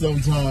shit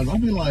sometimes, I'll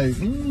be like,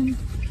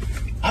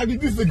 I be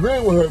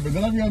disagreeing with her, but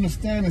then I be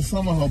understanding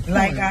some of her points.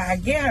 Like, I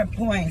get her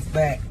points,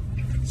 but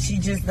she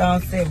just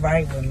don't sit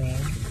right with me.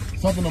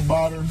 Something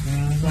about her.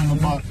 Something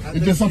about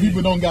it's just some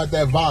people don't got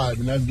that vibe,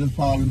 and that's just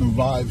probably the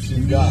vibe she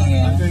got.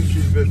 I think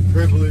she's been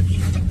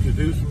privileged to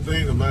do some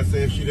things. I'm not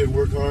saying she didn't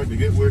work hard to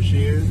get where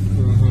she is,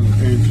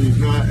 and she's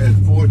not as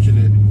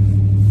fortunate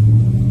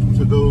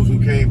to those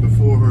who came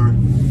before her,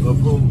 of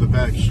whom the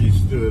back she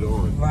stood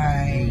on.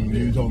 Right.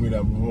 You told me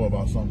that before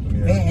about something.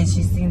 Yeah. And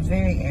she seems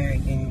very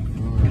arrogant.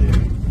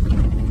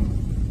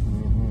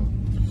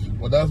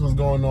 Well, that's what's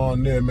going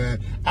on there, man.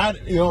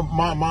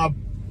 My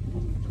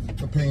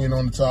opinion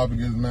on the topic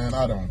is, man,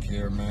 I don't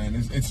care, man.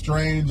 It's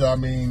strange. I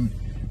mean,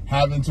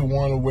 having to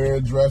want to wear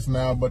a dress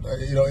now, but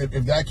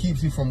if that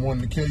keeps you from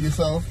wanting to kill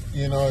yourself,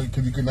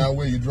 because you can now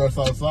wear your dress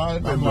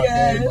outside. I'm like,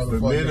 hey,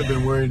 but men have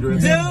been wearing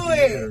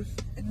dresses.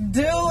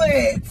 Do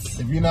it.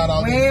 If you're not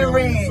out there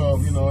killing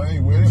yourself, hey,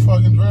 wear the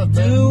fucking dress,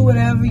 man. Do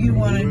whatever you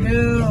want to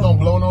do. Just don't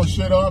blow no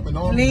shit up and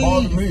don't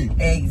bother me.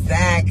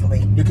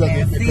 Exactly.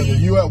 Because if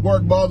you at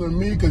work bothering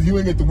me because you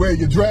ain't get to wear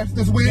your dress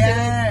this weekend.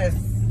 Yes.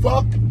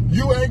 Fuck,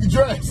 you ain't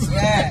dressed.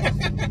 Yes.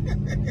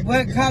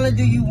 What color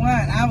do you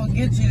want? I will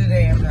get you the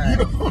damn dress.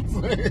 You know what I'm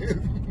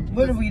saying?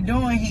 What are we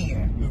doing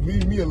here? Just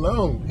leave me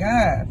alone.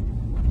 God.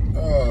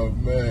 Oh,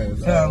 man.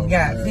 So,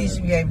 he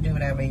should be able to do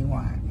whatever he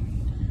wants.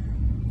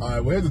 All right,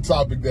 well, here's a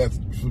topic that's,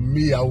 for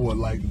me, I would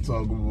like to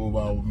talk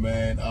about,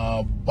 man.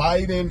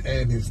 Biden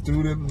and his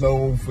student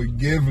loan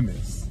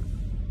forgiveness.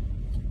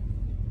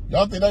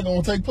 Y'all think that's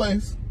going to take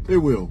place? It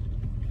will.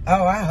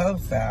 Oh, I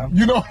hope so.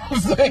 You know what I'm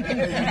saying?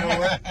 Hey, you know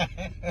what?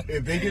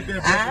 If they get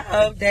that, I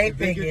hope they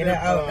pick it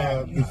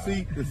up. The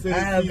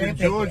Senate seat in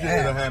Georgia,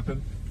 it'll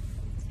happen.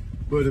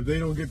 But if they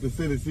don't get the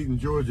Senate seat in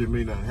Georgia, it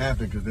may not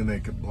happen because then they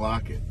could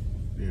block it.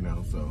 You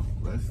know, so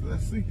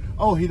let's see.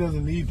 Oh, he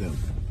doesn't need them.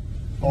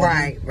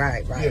 Right.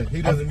 Yeah,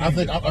 he doesn't. I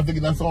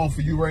think that's all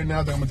for you right now.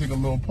 I think I'm gonna take a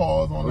little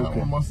pause on that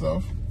one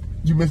myself.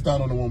 You missed out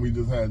on the one we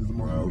just had this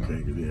morning.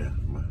 Okay, yeah.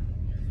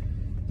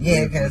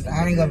 Yeah, because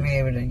I ain't gonna be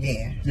able to.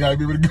 Yeah. Yeah, I'll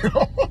be able to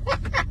go.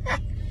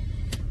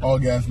 All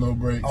gas, no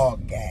brakes. All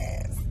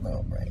gas,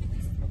 no brakes.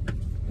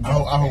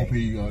 I hope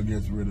he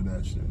gets rid of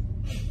that shit.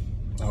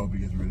 I hope he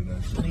gets rid of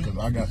that shit because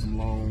I got some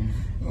loans.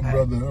 A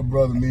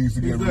brother needs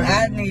to get rid of it.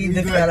 I need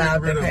to fill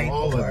out the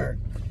paperwork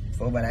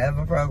for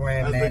whatever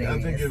program that is.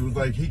 I think it was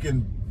like he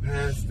can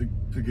pass to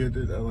get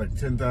it like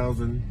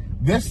 10,000.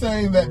 They're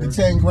saying that the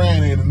 10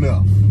 grand ain't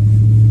enough.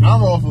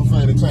 I'm also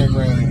saying the 10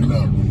 grand ain't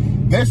enough.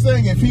 They're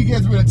saying if he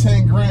gets rid of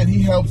 10 grand,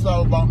 he helps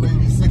out about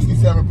maybe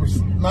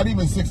 67%, not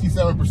even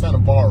 67%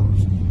 of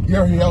borrowers.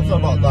 Yeah, he helps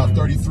out about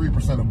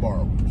 33% of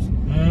borrowers.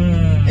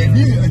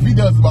 If he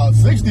does about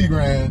 60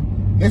 grand,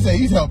 they say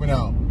he's helping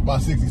out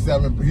about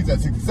 67. He's at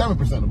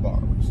 67% of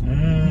borrowers.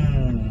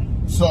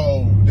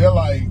 So they're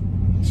like,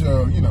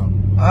 you know.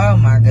 Oh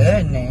my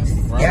goodness!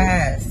 Right?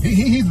 Yes,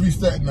 he's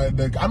resetting.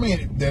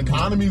 The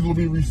economies will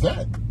be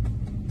reset.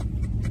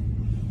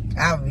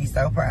 I would be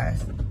so proud.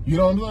 You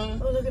know what I'm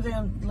saying? Oh, look at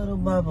them little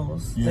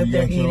bubbles Yeah, that you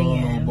they're got your eating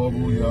little in.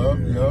 bubble. Yeah.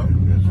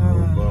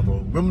 Bubble.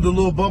 Remember the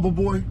little bubble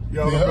boy?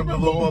 Y'all remember the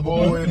little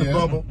bubble boy in the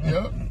bubble?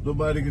 Yeah.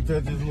 Nobody can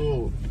touch his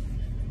little.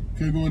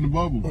 Can't go in the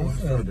bubble. Oh, I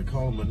started to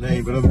call him a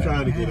name, but I'm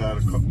trying to get out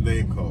of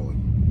name calling.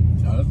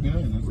 Oh, that's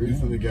good.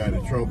 Recently got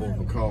in trouble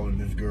for calling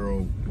this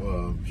girl.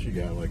 She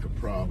got like a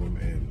problem,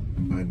 and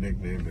I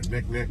nicknamed her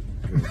Nick Nick.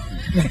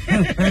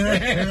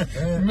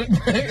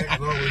 Nick's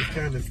always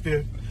kind of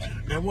stiff.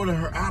 And one of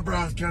her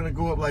eyebrows kind of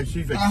go up like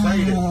she's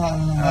excited. She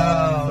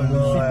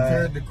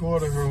turned the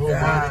corner, her whole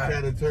body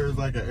kind of turns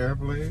like an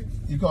airplane.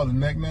 You call it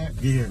Neck Neck?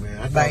 Yeah, man.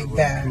 I thought it was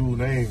a cool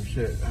name.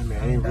 Shit. I mean,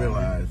 I didn't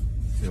realize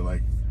till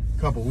like a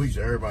couple weeks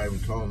everybody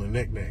was calling her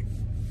Nick Neck.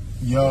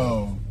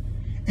 Yo.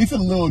 It's a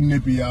little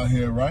nippy out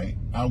here, right?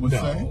 I would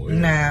say.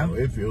 No.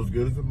 It feels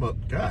good as a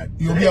month. God.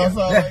 You'll be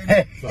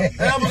outside like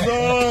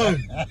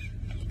Amazon!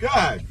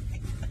 God.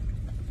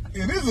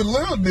 It is a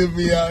little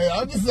nippy out here.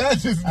 I just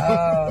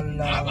oh,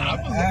 no.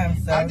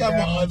 I got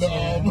my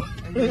underarm.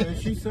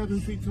 Is she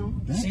 7 feet tall?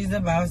 She's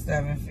about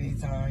 7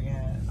 feet tall,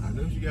 yeah. I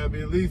know she got to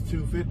be at least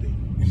 250.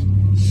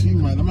 She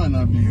might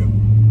not be a...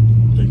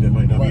 Think that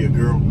might not be a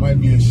girl? Might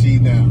be a she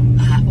now.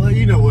 Well,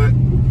 you know what?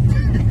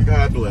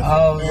 God bless.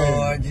 Oh,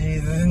 Lord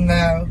Jesus,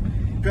 no.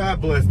 God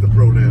bless the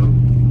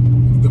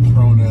pronoun. The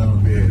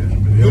pronoun. Yeah.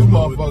 This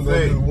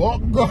motherfucker just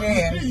walk.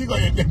 Yeah. You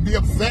gonna be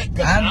upset?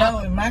 I know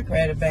in my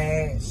credit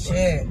bad.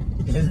 Shit.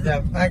 Just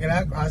the fucking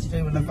I cross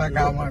street when the fuck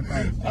I want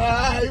to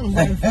he was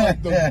like,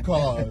 fuck those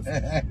cars.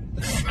 I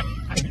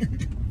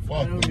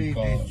don't need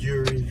these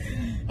juries.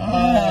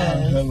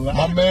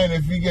 My man,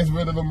 if he gets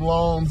rid of them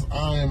loans,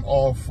 I am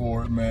all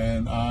for it,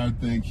 man. I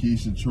think he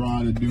should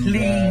try to do that.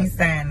 Please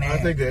sign that. I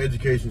think the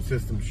education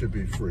system should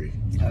be free.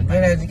 A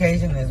good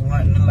education is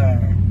wanting to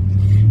learn.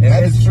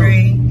 If it's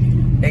free,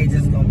 they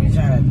just gonna be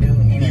trying to do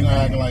anything. They gonna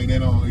act like they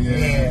don't.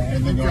 Yeah.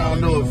 Y'all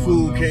know a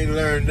fool can't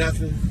learn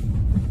nothing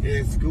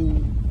in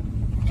school.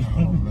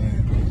 Oh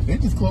man, they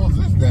just closed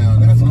this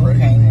down. That's crazy.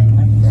 Okay.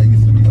 That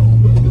used to be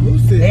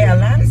open. Yeah, a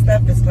lot of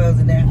stuff is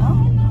closing down. I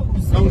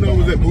don't know. It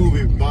was that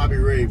movie Bobby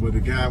Ray where the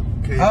guy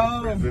came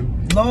to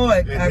prison.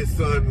 Lord, and his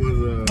son was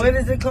what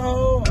is it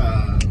called?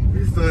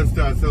 His son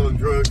started selling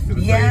drugs to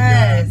the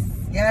yes. same guy.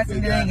 Yes,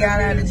 and then he got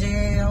out of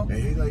jail.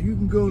 And he's like, you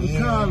can go to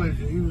college.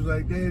 And he was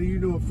like, Daddy, you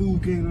know a fool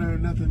can't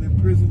learn nothing in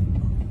prison.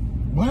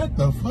 What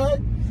the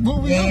fuck?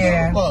 What we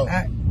talking about?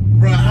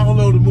 Bro, I don't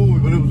know the movie,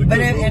 but it was a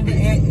good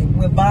movie.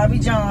 With Bobby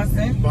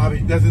Johnson.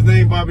 That's his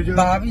name, Bobby Johnson?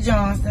 Bobby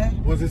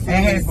Johnson. Was his son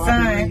and his Bobby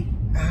son. Ray?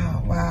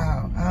 Oh,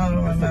 wow. I don't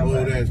remember. That's an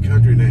old-ass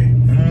country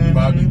name.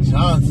 Bobby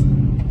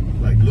Johnson.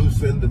 Like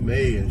Lucinda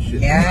May and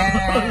shit.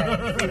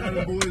 Yeah. See how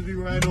the boys be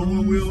riding on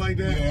one wheel like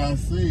that? Yeah, I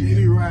see.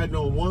 They be riding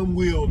on one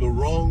wheel the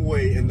wrong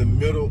way in the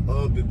middle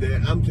of the day.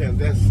 I'm telling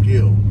you, that's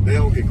skill. They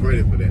don't get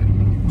credit for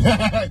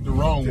that. The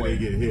wrong way.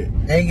 They get hit.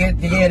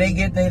 They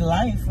get their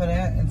life for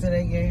that until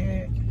they get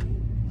hit.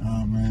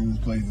 Oh man, this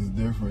place is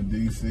different,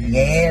 DC.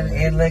 Yeah,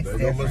 it looks There's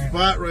different. a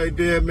spot right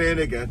there, man.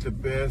 They got the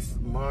best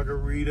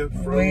margarita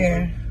frozen.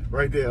 Where?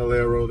 Right there, El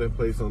Arrow, that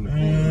place on the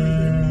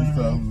corner.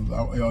 So,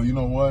 you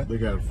know what? They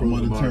got a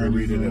frozen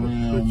margarita that'll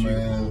put you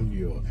man. on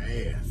your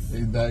ass.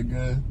 Is that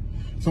good?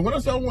 So what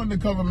else I wanted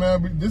to cover,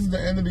 man? This is the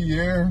end of the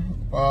year.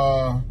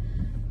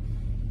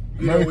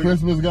 Merry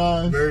Christmas,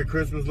 guys. Merry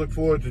Christmas. Look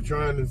forward to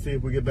trying to see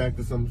if we get back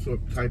to some sort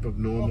of type of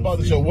normal. About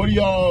the show. What do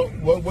y'all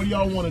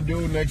want to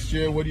do next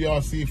year? What do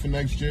y'all see for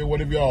next year?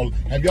 Have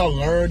y'all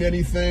learned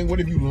anything? What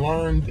have you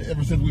learned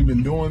ever since we've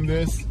been doing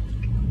this?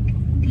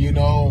 You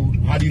know,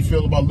 how do you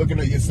feel about looking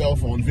at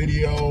yourself on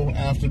video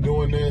after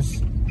doing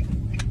this? I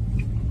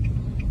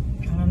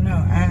don't know.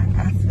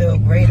 I feel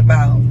great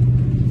about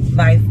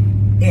life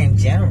in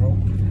general.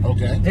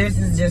 Okay. This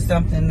is just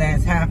something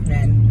that's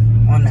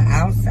happening on the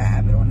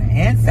outside, but on the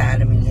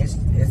inside of me, it's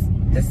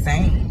the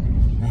same.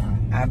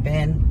 I've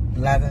been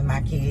loving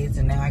my kids,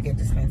 and now I get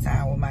to spend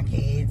time with my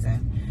kids,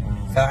 and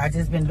so I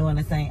just been doing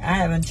the same. I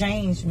haven't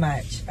changed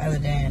much, other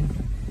than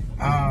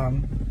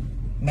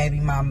maybe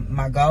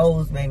my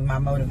goals, maybe my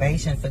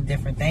motivation for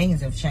different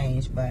things have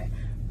changed, but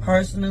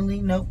personally,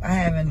 nope, I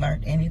haven't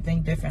learned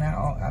anything different at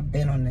all. I've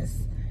been on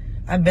this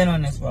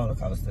roller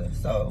coaster,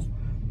 so.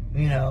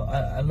 You know,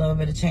 a little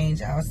bit of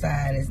change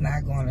outside is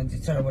not going to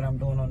deter what I'm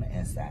doing on the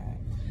inside.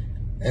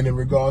 And in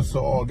regards to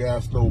All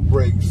Gas No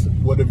Breaks,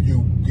 what have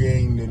you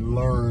gained and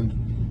learned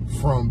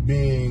from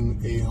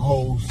being a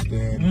host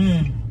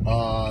and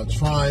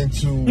trying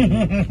to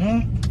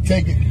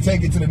take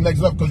it to the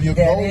next level? Because your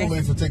goal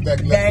is to take that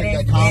comedy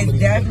to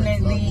the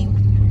next level.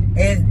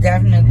 It's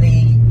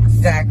definitely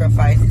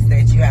sacrifices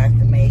that you have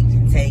to make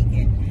and take,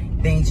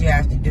 and things you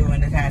have to do,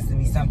 and it has to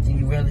be something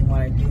you really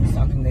want to do,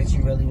 something that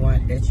you really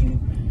want, that you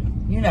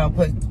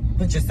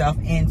put yourself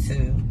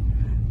into,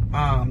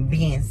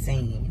 being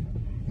seen,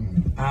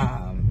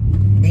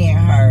 being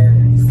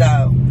heard.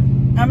 So,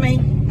 I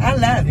mean, I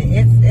love it.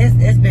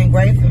 It's been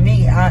great for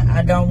me.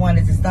 I don't want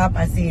it to stop.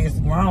 I see it's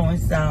growing,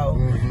 so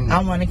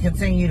I want to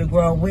continue to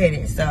grow with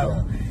it.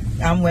 So,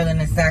 I'm willing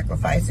to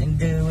sacrifice and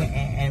do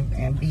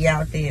and be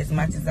out there as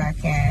much as I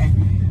can,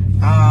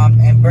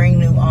 and bring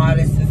new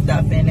artists and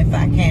stuff in if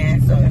I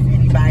can. So, if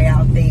anybody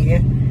out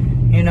there,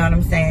 you know what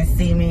I'm saying,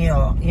 see me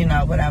or,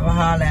 whatever,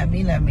 holler at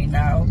me, let me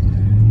know.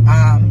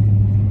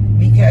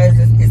 Because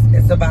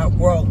it's about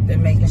growth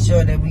and making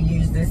sure that we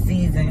use this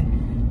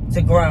season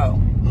to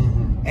grow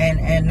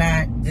and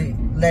not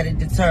let it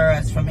deter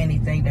us from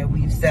anything that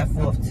we've set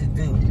forth to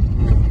do.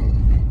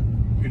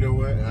 You know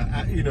what?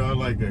 I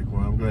like that,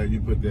 Quan. I'm glad you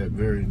put that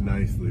very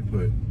nicely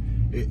put.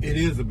 It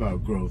is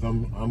about growth.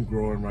 I'm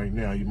growing right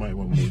now. You might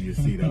want to move your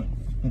seat up.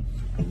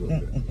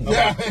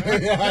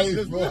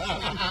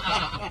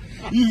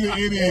 He's an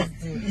idiot.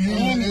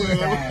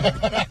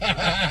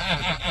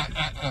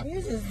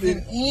 You just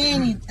do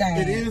anything.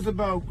 It is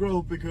about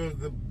growth because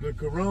the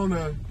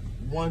corona,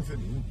 once it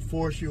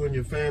forced you and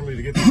your family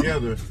to get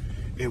together,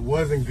 it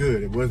wasn't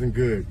good. It wasn't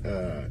good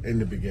in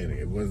the beginning.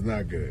 It was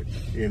not good.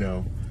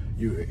 You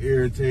were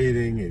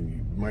irritating, and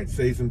you might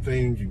say some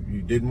things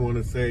you didn't want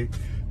to say.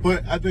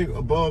 But I think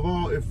above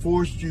all, it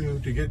forced you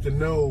to get to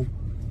know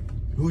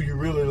who you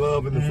really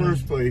love in the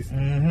first place,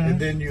 and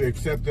then you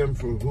accept them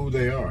for who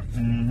they are.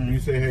 You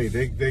say, hey,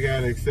 they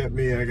got to accept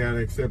me, I got to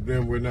accept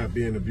them. We're not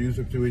being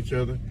abusive to each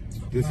other.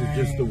 This is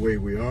just the way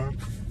we are.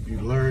 You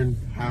learn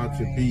how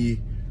to be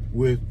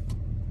with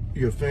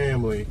your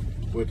family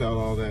without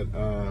all that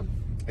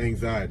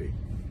anxiety.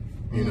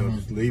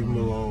 Just leave them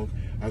alone.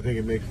 I think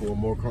it makes for a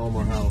more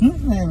calmer house.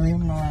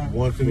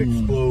 Once it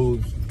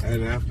explodes,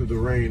 and after the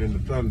rain and the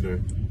thunder,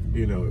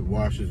 it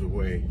washes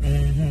away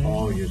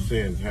all your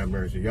sins. Have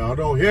mercy. Y'all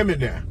don't hear me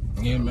now.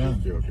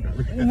 Amen.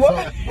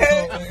 What?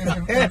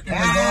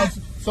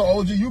 So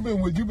OG, you've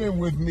been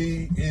with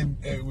me, and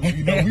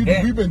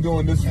we've been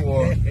doing this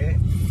for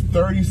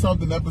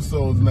 30-something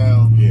episodes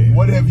now. Yeah.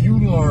 What have you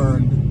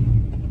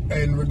learned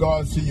in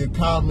regards to your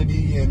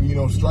comedy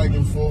and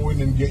striking forward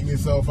and getting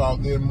yourself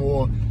out there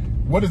more?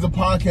 What has the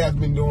podcast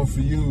been doing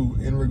for you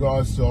in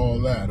regards to all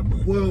that?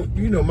 Well,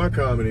 my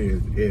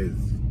comedy is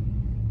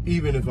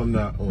even if I'm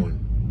not on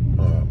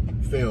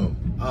film,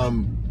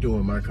 I'm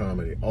doing my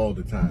comedy all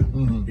the time.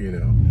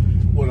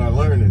 What I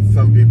learned is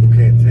some people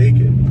can't take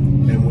it,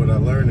 and what I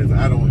learned is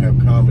I don't have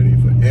comedy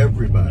for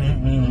everybody.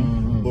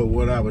 But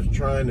what I was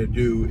trying to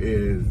do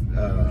is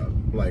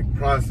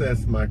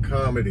process my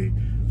comedy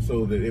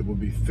so that it would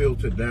be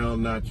filtered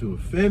down, not to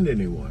offend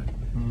anyone,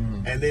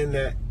 and then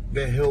that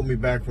held me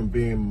back from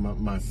being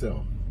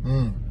myself,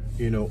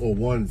 or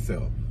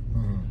oneself.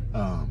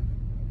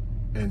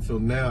 And so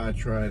now I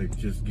try to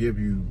just give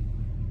you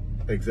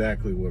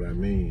exactly what I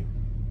mean,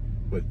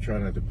 but try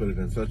not to put it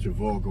in such a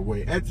vulgar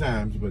way at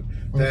times, but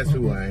that's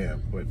who I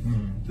am. But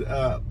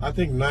I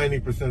think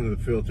 90% of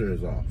the filter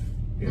is off.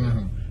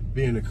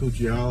 Being a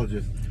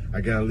coochieologist, I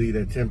got to leave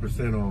that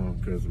 10% on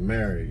because I'm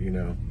married,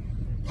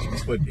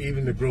 But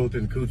even the growth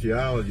in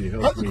coochieology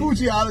helps me. How can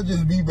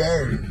coochieologists be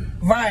married?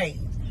 Right.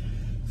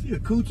 See, a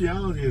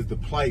coochieology is the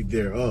plight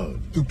thereof.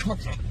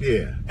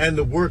 Yeah, and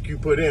the work you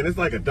put in. It's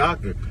like a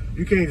doctor.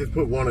 You can't just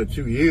put 1 or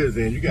 2 years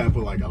in. You got to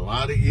put a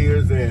lot of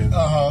years in.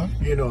 A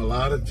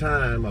lot of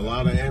time, a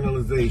lot of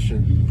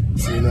analyzation.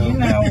 You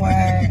know what?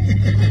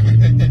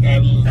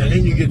 And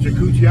then you get your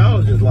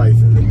coochieologist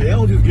license. They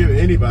don't just give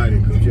anybody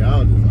a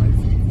coochieologist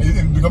license.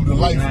 It becomes a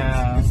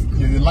license.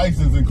 It's the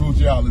license in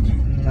coochieology.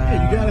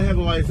 Yeah, you gotta have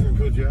a license in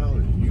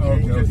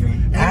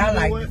coochieology. I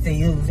like to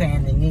use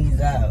hand and knees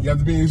up. You have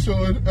to be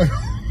insured.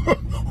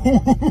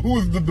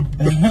 who's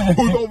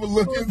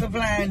overlooking? Who's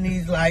supplying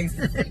these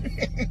licenses?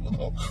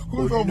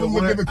 Who's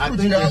overlooking the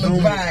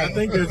Coochieology? Right. I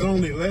think there's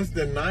only less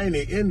than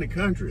 90 in the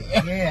country.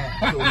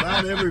 Yeah. So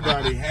not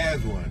everybody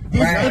has one.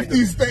 Right.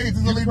 50 states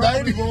is only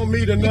 90. Want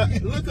me to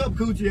look up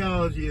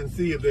Coochieology and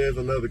see if there's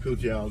another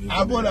Coochieology.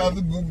 I want to have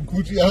to Google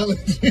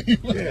Coochieology.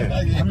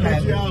 Yeah.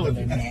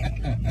 Coochieology.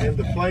 And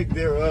the plight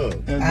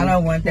thereof. I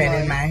don't want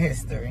that in my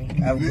history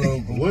of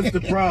Google. What's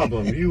the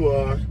problem? You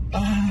are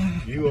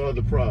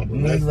the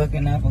problem. Me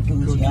looking up a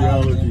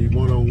Coochieology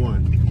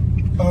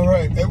 101. All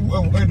right. And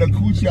the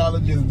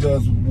Coochieologist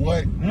does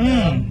what?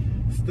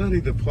 Study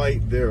the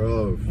plight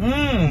thereof.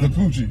 The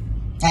coochie.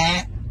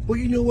 Well,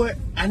 you know what?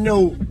 I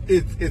know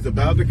it's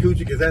about the coochie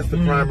because that's the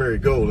primary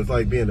goal. It's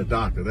like being a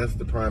doctor. That's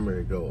the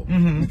primary goal.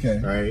 Okay.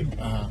 Right?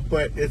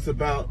 But it's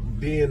about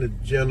being a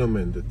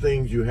gentleman, the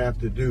things you have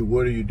to do.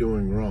 What are you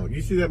doing wrong?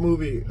 You see that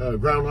movie,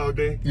 Groundhog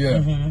Day?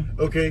 Yeah.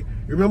 Okay.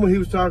 You remember he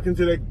was talking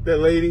to that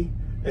lady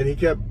and he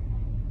kept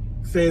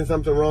saying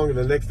something wrong and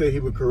the next day he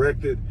would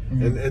correct it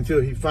and until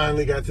he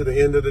finally got to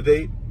the end of the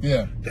date?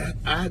 Yeah.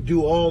 I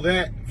do all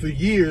that for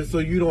years so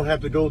you don't have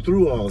to go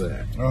through all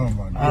that. Oh,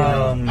 my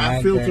God.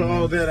 I filter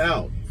all that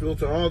out.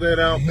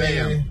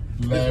 Bam.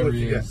 That's what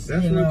you got. That's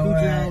what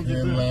Coochieology is.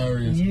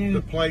 Hilarious.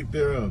 The plight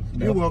thereof.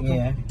 You're welcome.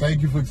 Yeah.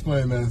 Thank you for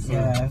explaining that, sir.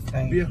 Yeah,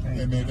 thank you.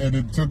 And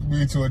it took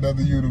me to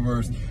another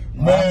universe.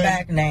 I'm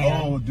back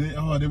now. They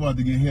about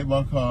to get hit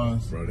by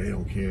cars. Bro, they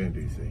don't care in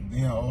D.C.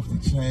 They are off the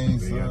chain,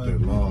 They got son.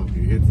 that law. If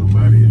you hit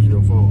somebody, it's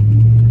your fault.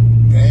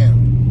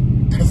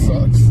 Damn. That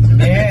sucks.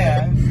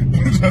 Yeah.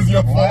 It's just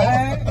your fault.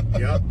 What?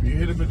 Yep. You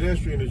hit a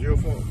pedestrian, it's your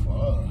fault.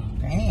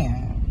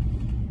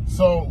 Damn.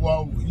 So,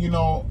 well, you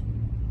know,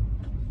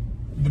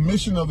 the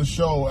mission of the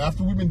show,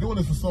 after we've been doing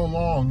this for so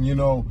long, you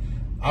know,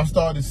 I've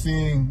started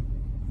seeing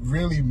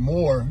really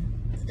more.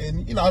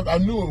 And, you know, I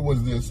knew it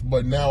was this,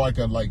 but now I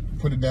could, like,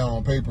 put it down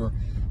on paper.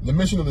 The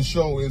mission of the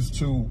show is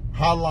to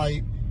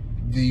highlight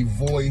the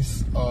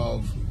voice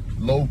of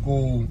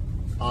local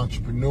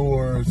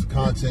entrepreneurs,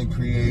 content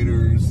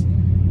creators,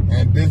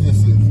 and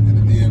businesses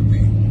in the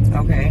DMV.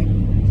 Okay.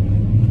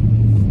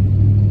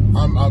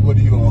 What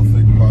do you all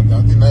think about that?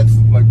 I think that's,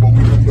 like, what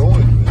we've been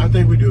doing. I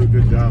think we do a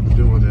good job of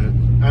doing that.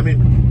 I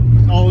mean,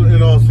 in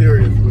all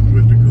seriousness,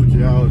 with the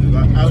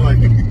Coochieologist, I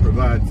like to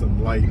provide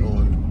some light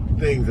on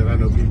things that I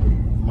know people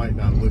might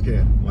not look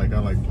at. Like, I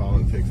like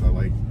politics. I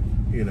like,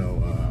 you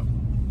know,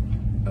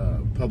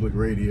 public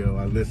radio.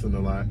 I listen a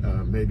lot.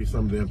 Maybe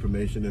some of the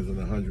information isn't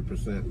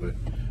 100%, but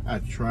I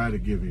try to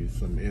give you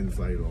some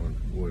insight on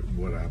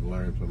what I've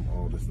learned from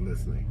all this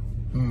listening.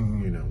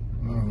 You know,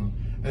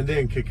 and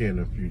then kick in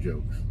a few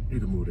jokes. You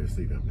can move that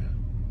seat up now.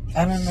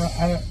 I don't know.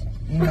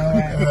 You know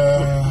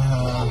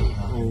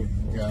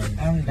what?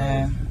 I'm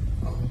done.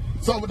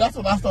 So that's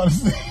what I started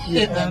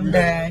seeing. I'm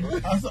done.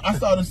 I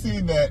started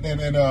seeing that,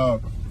 and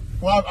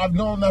well, I've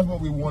known that's what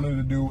we wanted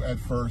to do at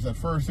first. At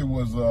first, it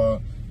was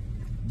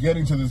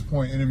getting to this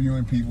point,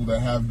 interviewing people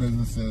that have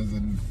businesses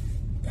and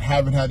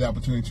haven't had the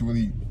opportunity to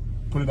really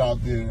put it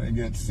out there and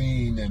get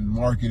seen and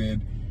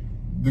marketed.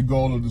 The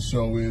goal of the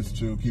show is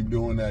to keep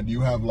doing that. Do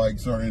you have like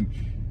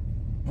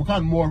what kind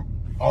of more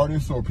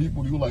artists or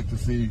people do you like to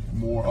see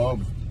more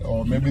of?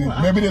 Or maybe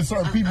there's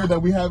certain people that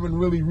we haven't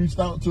really reached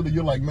out to that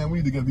you're like, man, we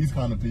need to get these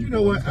kind of people. You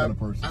know what? This kind of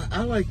person.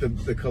 I like the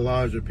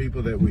collage of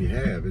people that we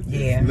have.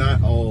 It's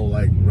not all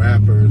like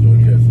rappers or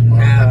just.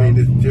 I mean,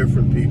 it's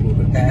different people.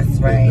 That's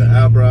right. The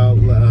eyebrow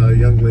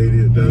young lady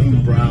that does the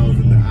brows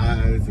and the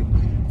eyes,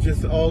 and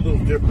just all those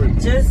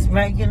different. Just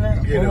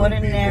regular,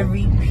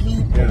 ordinary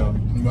people.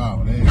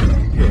 Wow, there you go.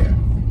 Yeah.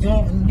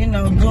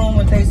 Doing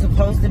what they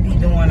supposed to be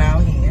doing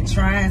out here,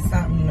 trying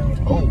something new.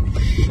 Oh,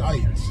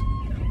 shite.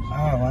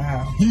 Oh,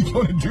 wow. He's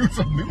going to do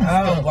some new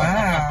stuff. Oh,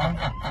 wow.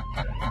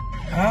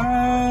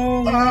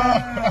 Oh,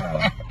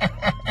 wow.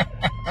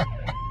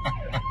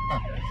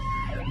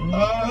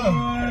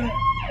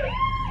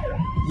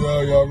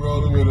 Y'all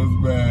rolling with us,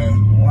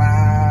 man.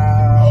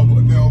 Wow.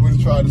 They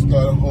always try to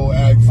start a whole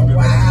accident.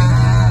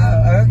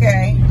 Wow.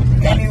 Okay.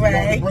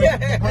 Anyway.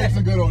 The brakes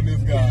are good on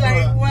this guy.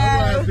 Like, wow.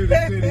 I ride through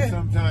the city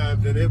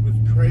sometimes, and it was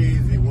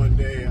crazy one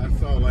day. I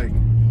saw, like,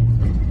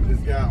 this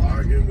guy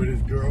arguing with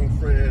his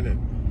girlfriend,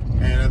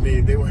 and I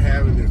mean, they were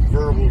having this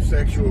verbal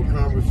sexual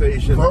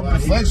conversation. Verbal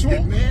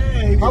sexual?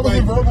 Man, how was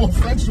it verbal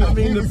sexual? I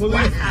mean, the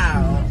police.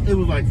 Wow. It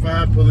was like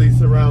 5 police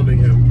surrounding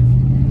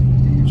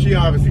him. She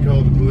obviously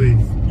called the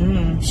police.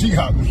 She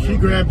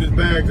grabbed his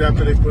bags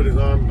after they put his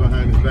arms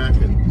behind his back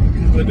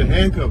and put the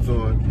handcuffs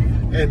on,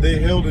 and they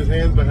held his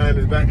hands behind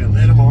his back and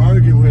let him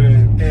argue with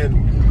him.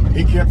 And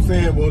he kept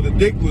saying, "Well, the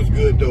dick was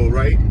good though,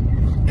 right?"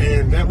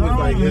 And that was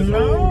like his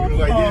whole. He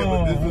was like, "Yeah,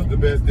 but this was the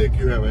best dick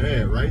you ever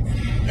had, right?"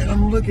 And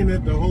I'm looking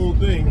at the whole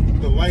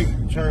thing. The light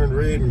turned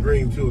red and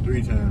green 2 or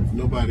 3 times.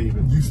 Nobody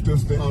even. You still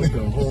honked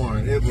the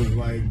horn. It was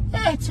like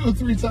 2 or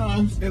 3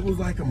 times. It was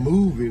like a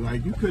movie.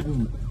 Like you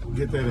couldn't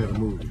get that at a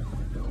movie.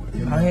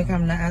 Oh, here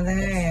come the other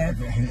half.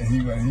 He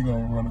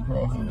gonna run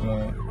across the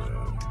joint.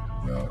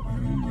 Yeah,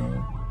 here you go.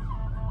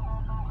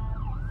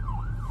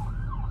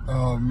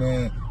 Oh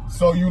man.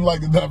 So you like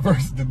the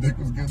diversity? Dick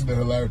was getting there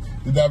hilarious.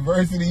 The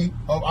diversity.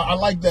 I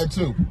like that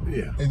too.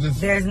 Yeah. It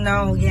just There's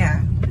no,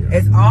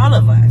 it's all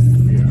of us.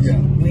 yeah.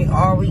 We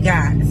all we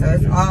got, so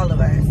it's all of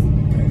us.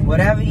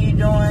 Whatever you're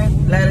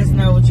doing, let us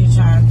know what you're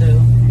trying to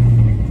do.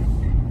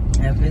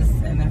 If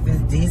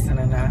it's decent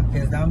enough,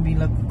 because don't be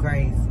looking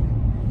crazy.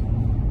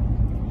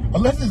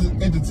 Unless it's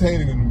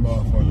entertaining in the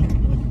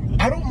motherfucker.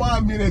 I don't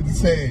mind being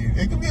entertained.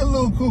 It can be a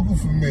little cuckoo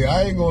for me.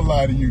 I ain't gonna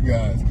lie to you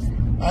guys.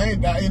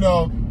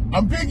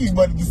 I'm picky,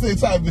 but at the same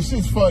time, if the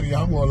shit's funny,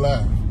 I'm gonna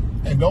laugh.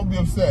 And don't be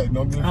upset.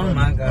 Don't be upset. Oh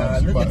my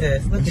God! Look at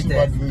this! Look at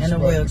this! In a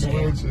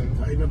wheelchair. That's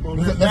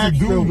a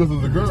dude. This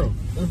is a girl.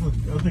 I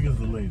think it's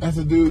a lady. That's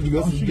a dude.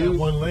 She got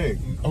one leg.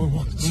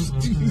 Oh,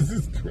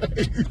 Jesus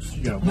Christ!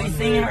 We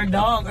seen her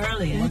dog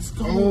earlier. What's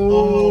going on?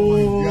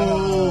 Oh my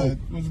God!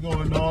 What's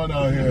going on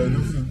out here?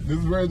 This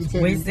is very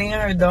entertaining. We seen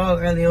her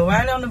dog earlier.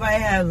 Why don't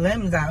nobody have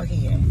limbs out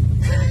here?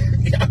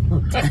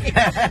 What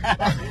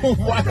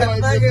the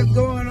fuck is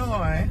going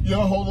on?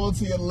 Yo, hold on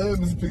to your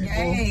limbs, people.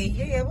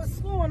 Hey, what's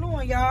going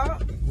on, y'all?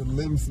 The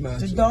limb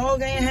snatcher. The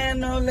dog ain't had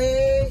no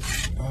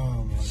legs.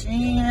 Oh my She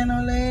ain't had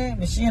no legs,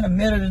 but she in the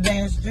middle of the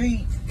damn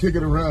street.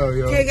 Kicking around,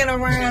 yo. Kicking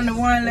around the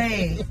one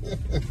leg.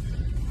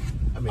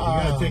 I mean, you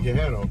gotta take your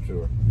hat off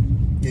to her.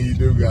 Yeah, you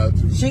do got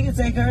to. She can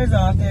take hers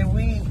off that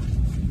week.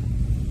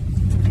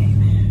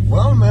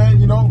 Well,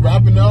 man,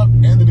 wrapping up,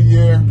 end of the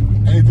year.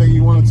 Anything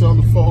you want to tell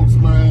the folks,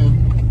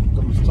 man?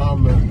 It's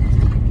time to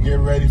get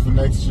ready for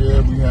next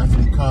year. We have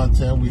some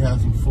content. We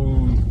have some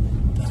food.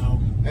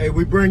 Hey,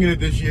 we bringing it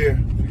this year.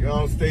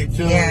 Y'all stay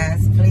tuned.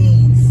 Yes,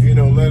 please.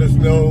 Let us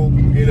know.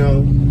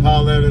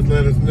 Holler at us.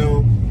 Let us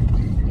know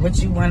what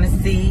you want to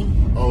see.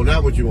 Oh,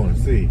 not what you want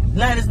to see.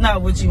 Let us know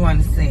what you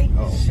want to see.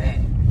 Oh. Shit.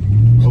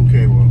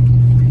 Okay, well,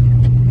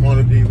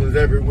 Quanta Divas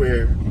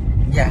everywhere.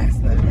 Yes,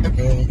 there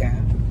you go.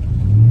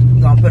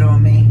 You gonna put it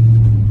on me?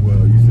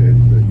 Well, you said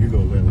you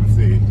gonna let them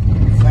see.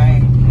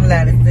 Right.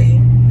 Let it see.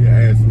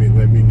 Yeah, ask me,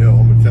 let me know.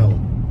 I'm gonna tell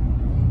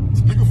them.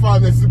 You can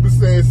find that Super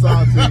Saiyan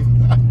Santi.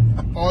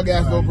 All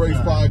Gas No Brakes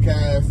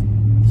podcast.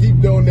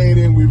 Keep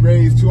donating. We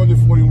raised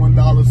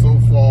 $241 so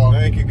far.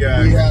 Thank you,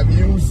 guys. We have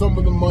used some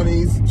of the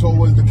monies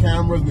towards the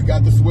cameras. We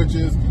got the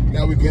switches.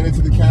 Now we get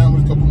into the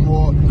cameras. A couple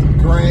more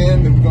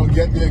grand, and we're gonna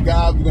get there,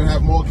 guys. We're gonna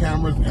have more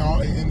cameras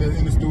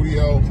in the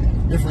studio,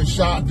 different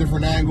shots,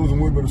 different angles, and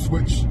we're able to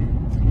switch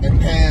and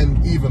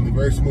pan evenly,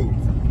 very smooth.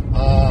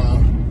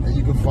 And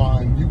you can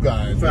find you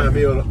guys. Find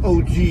me on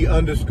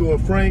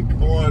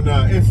OG_Frank on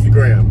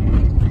Instagram.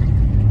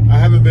 I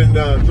haven't been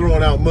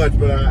throwing out much,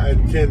 but I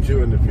intend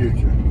to in the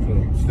future.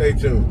 So stay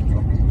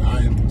tuned. I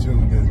am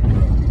tuned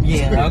in.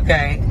 Yeah,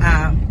 okay.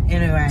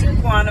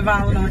 Anyway, Quanta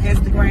Violent on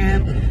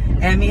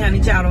Instagram, and Me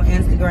Honey Child on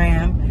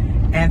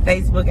Instagram, and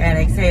Facebook at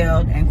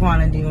Exhaled, and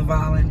Quanta Diva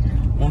Violent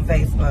on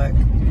Facebook.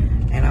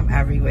 And I'm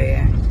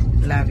everywhere.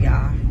 Love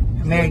y'all.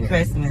 Merry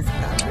Christmas.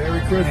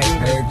 Merry Christmas.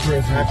 Merry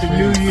Christmas. Happy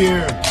New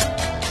Year.